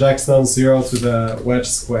projects non-zero to the wedge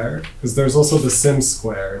squared? Because there's also the sim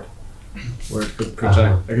squared, where it could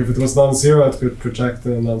project, if it was non-zero, it could project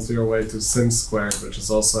in a non-zero way to sim squared, which is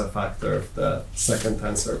also a factor of the second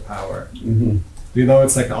tensor power. Mm-hmm. Do you know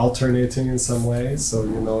it's alternating in some way, so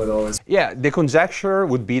you know it always... Yeah, the conjecture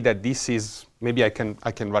would be that this is, maybe I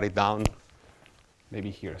can write it down, maybe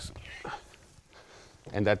here.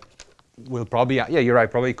 And that will probably, you're right,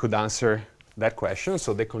 probably could answer that question.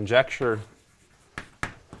 So the conjecture,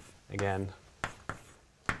 again,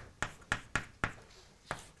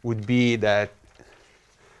 would be that,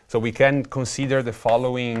 so we can consider the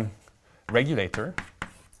following regulator.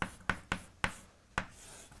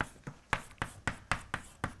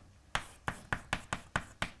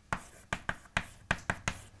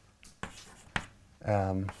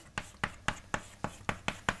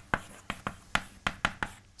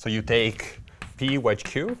 So you take P wedge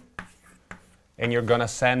Q, and you're going to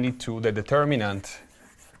send it to the determinant.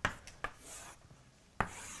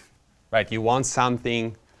 Right, you want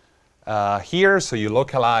something here, so you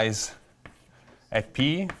localize at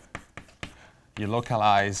P, you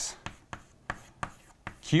localize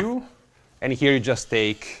Q, and here you just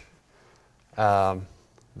take the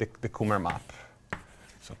Kummer map.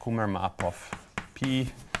 So Kummer map of P,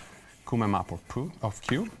 Kummer map of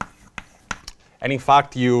Q. And in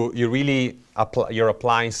fact, you're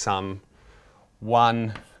applying some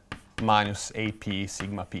 1 minus AP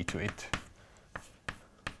sigma P to it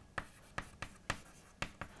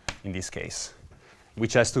in this case,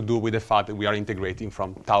 which has to do with the fact that we are integrating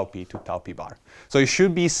from tau P to tau P bar. So it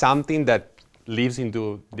should be something that lives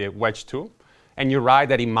into the wedge 2. And you're right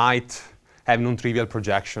that it might have non-trivial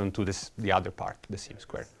projection to the other part, the sim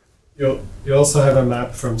squared. You also have a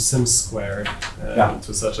map from sim squared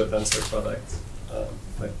to such a tensor product.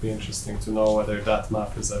 Might be interesting to know whether that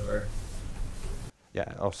map is ever...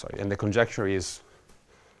 Yeah, oh, sorry. And the conjecture is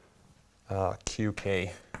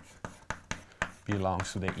QK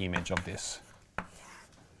belongs to the image of this.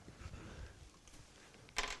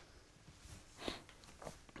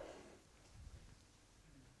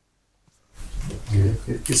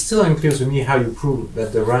 It's still unclear to me how you prove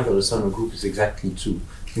that the rank of the Summer group is exactly 2.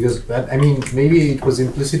 Because, I mean, maybe it was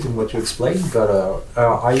implicit in what you explained, but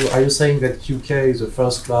are you saying that QK is the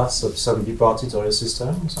first class of some bipartite Fourier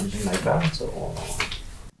system, or something like that? Or?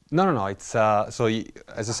 No. It's so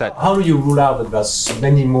as I said. How do you rule out that there's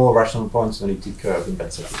many more rational points on the elliptic curve in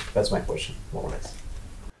that setting? That's my question, more or less.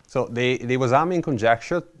 So the Wassami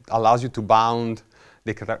conjecture allows you to bound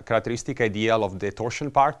the characteristic ideal of the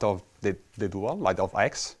torsion part of the dual, like of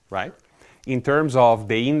X, right? In terms of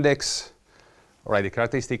the index, right, the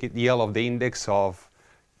characteristic ideal of the index of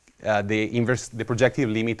the projective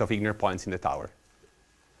limit of Heegner points in the tower,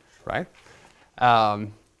 right?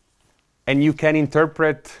 And you can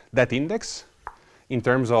interpret that index in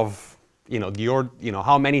terms of,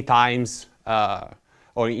 how many times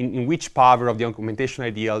or in which power of the augmentation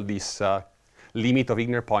ideal this limit of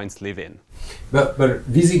Heegner points live in. But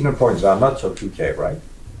these Heegner points are not your QK, right?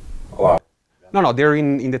 Or no, they're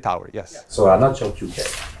in the tower, yes. So are not your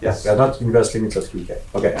QK. Yes. They are not inverse limits of QK.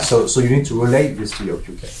 Okay, so you need to relate this to your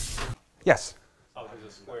QK. Yes.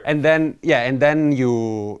 And then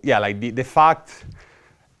the fact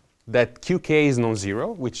that QK is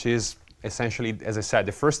non-zero, which is essentially, as I said,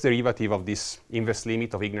 the first derivative of this inverse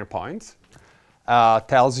limit of Heegner points,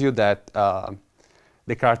 tells you that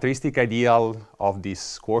the characteristic ideal of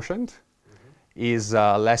this quotient is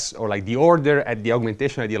less, or like the order at the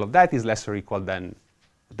augmentation ideal of that is less or equal than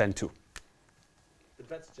 2. But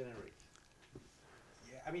that's generic.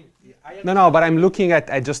 Yeah, I mean, No, but I'm looking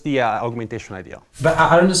at just the augmentation ideal. But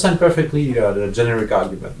I understand perfectly the generic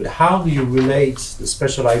argument, but how do you relate the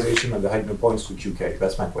specialization of the Heegner points to QK?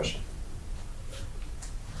 That's my question.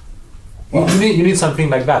 You need something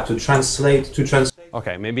like that to translate.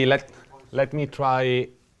 Okay, maybe let me try.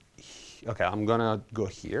 Okay, I'm gonna go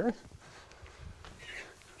here.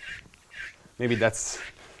 Maybe that's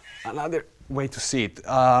another way to see it.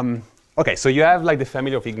 Okay, so you have like the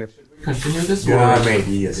family of Heegner. Continue this? Yeah,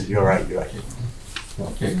 maybe, yes, you're right.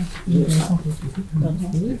 Okay.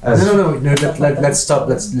 Let's stop.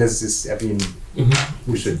 Let's just, I mean,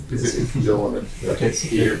 we should. If you don't want to Okay.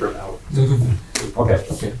 hear from out.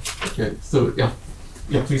 Okay. Okay. So, yeah,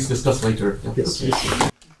 please discuss later. Yeah. Yes.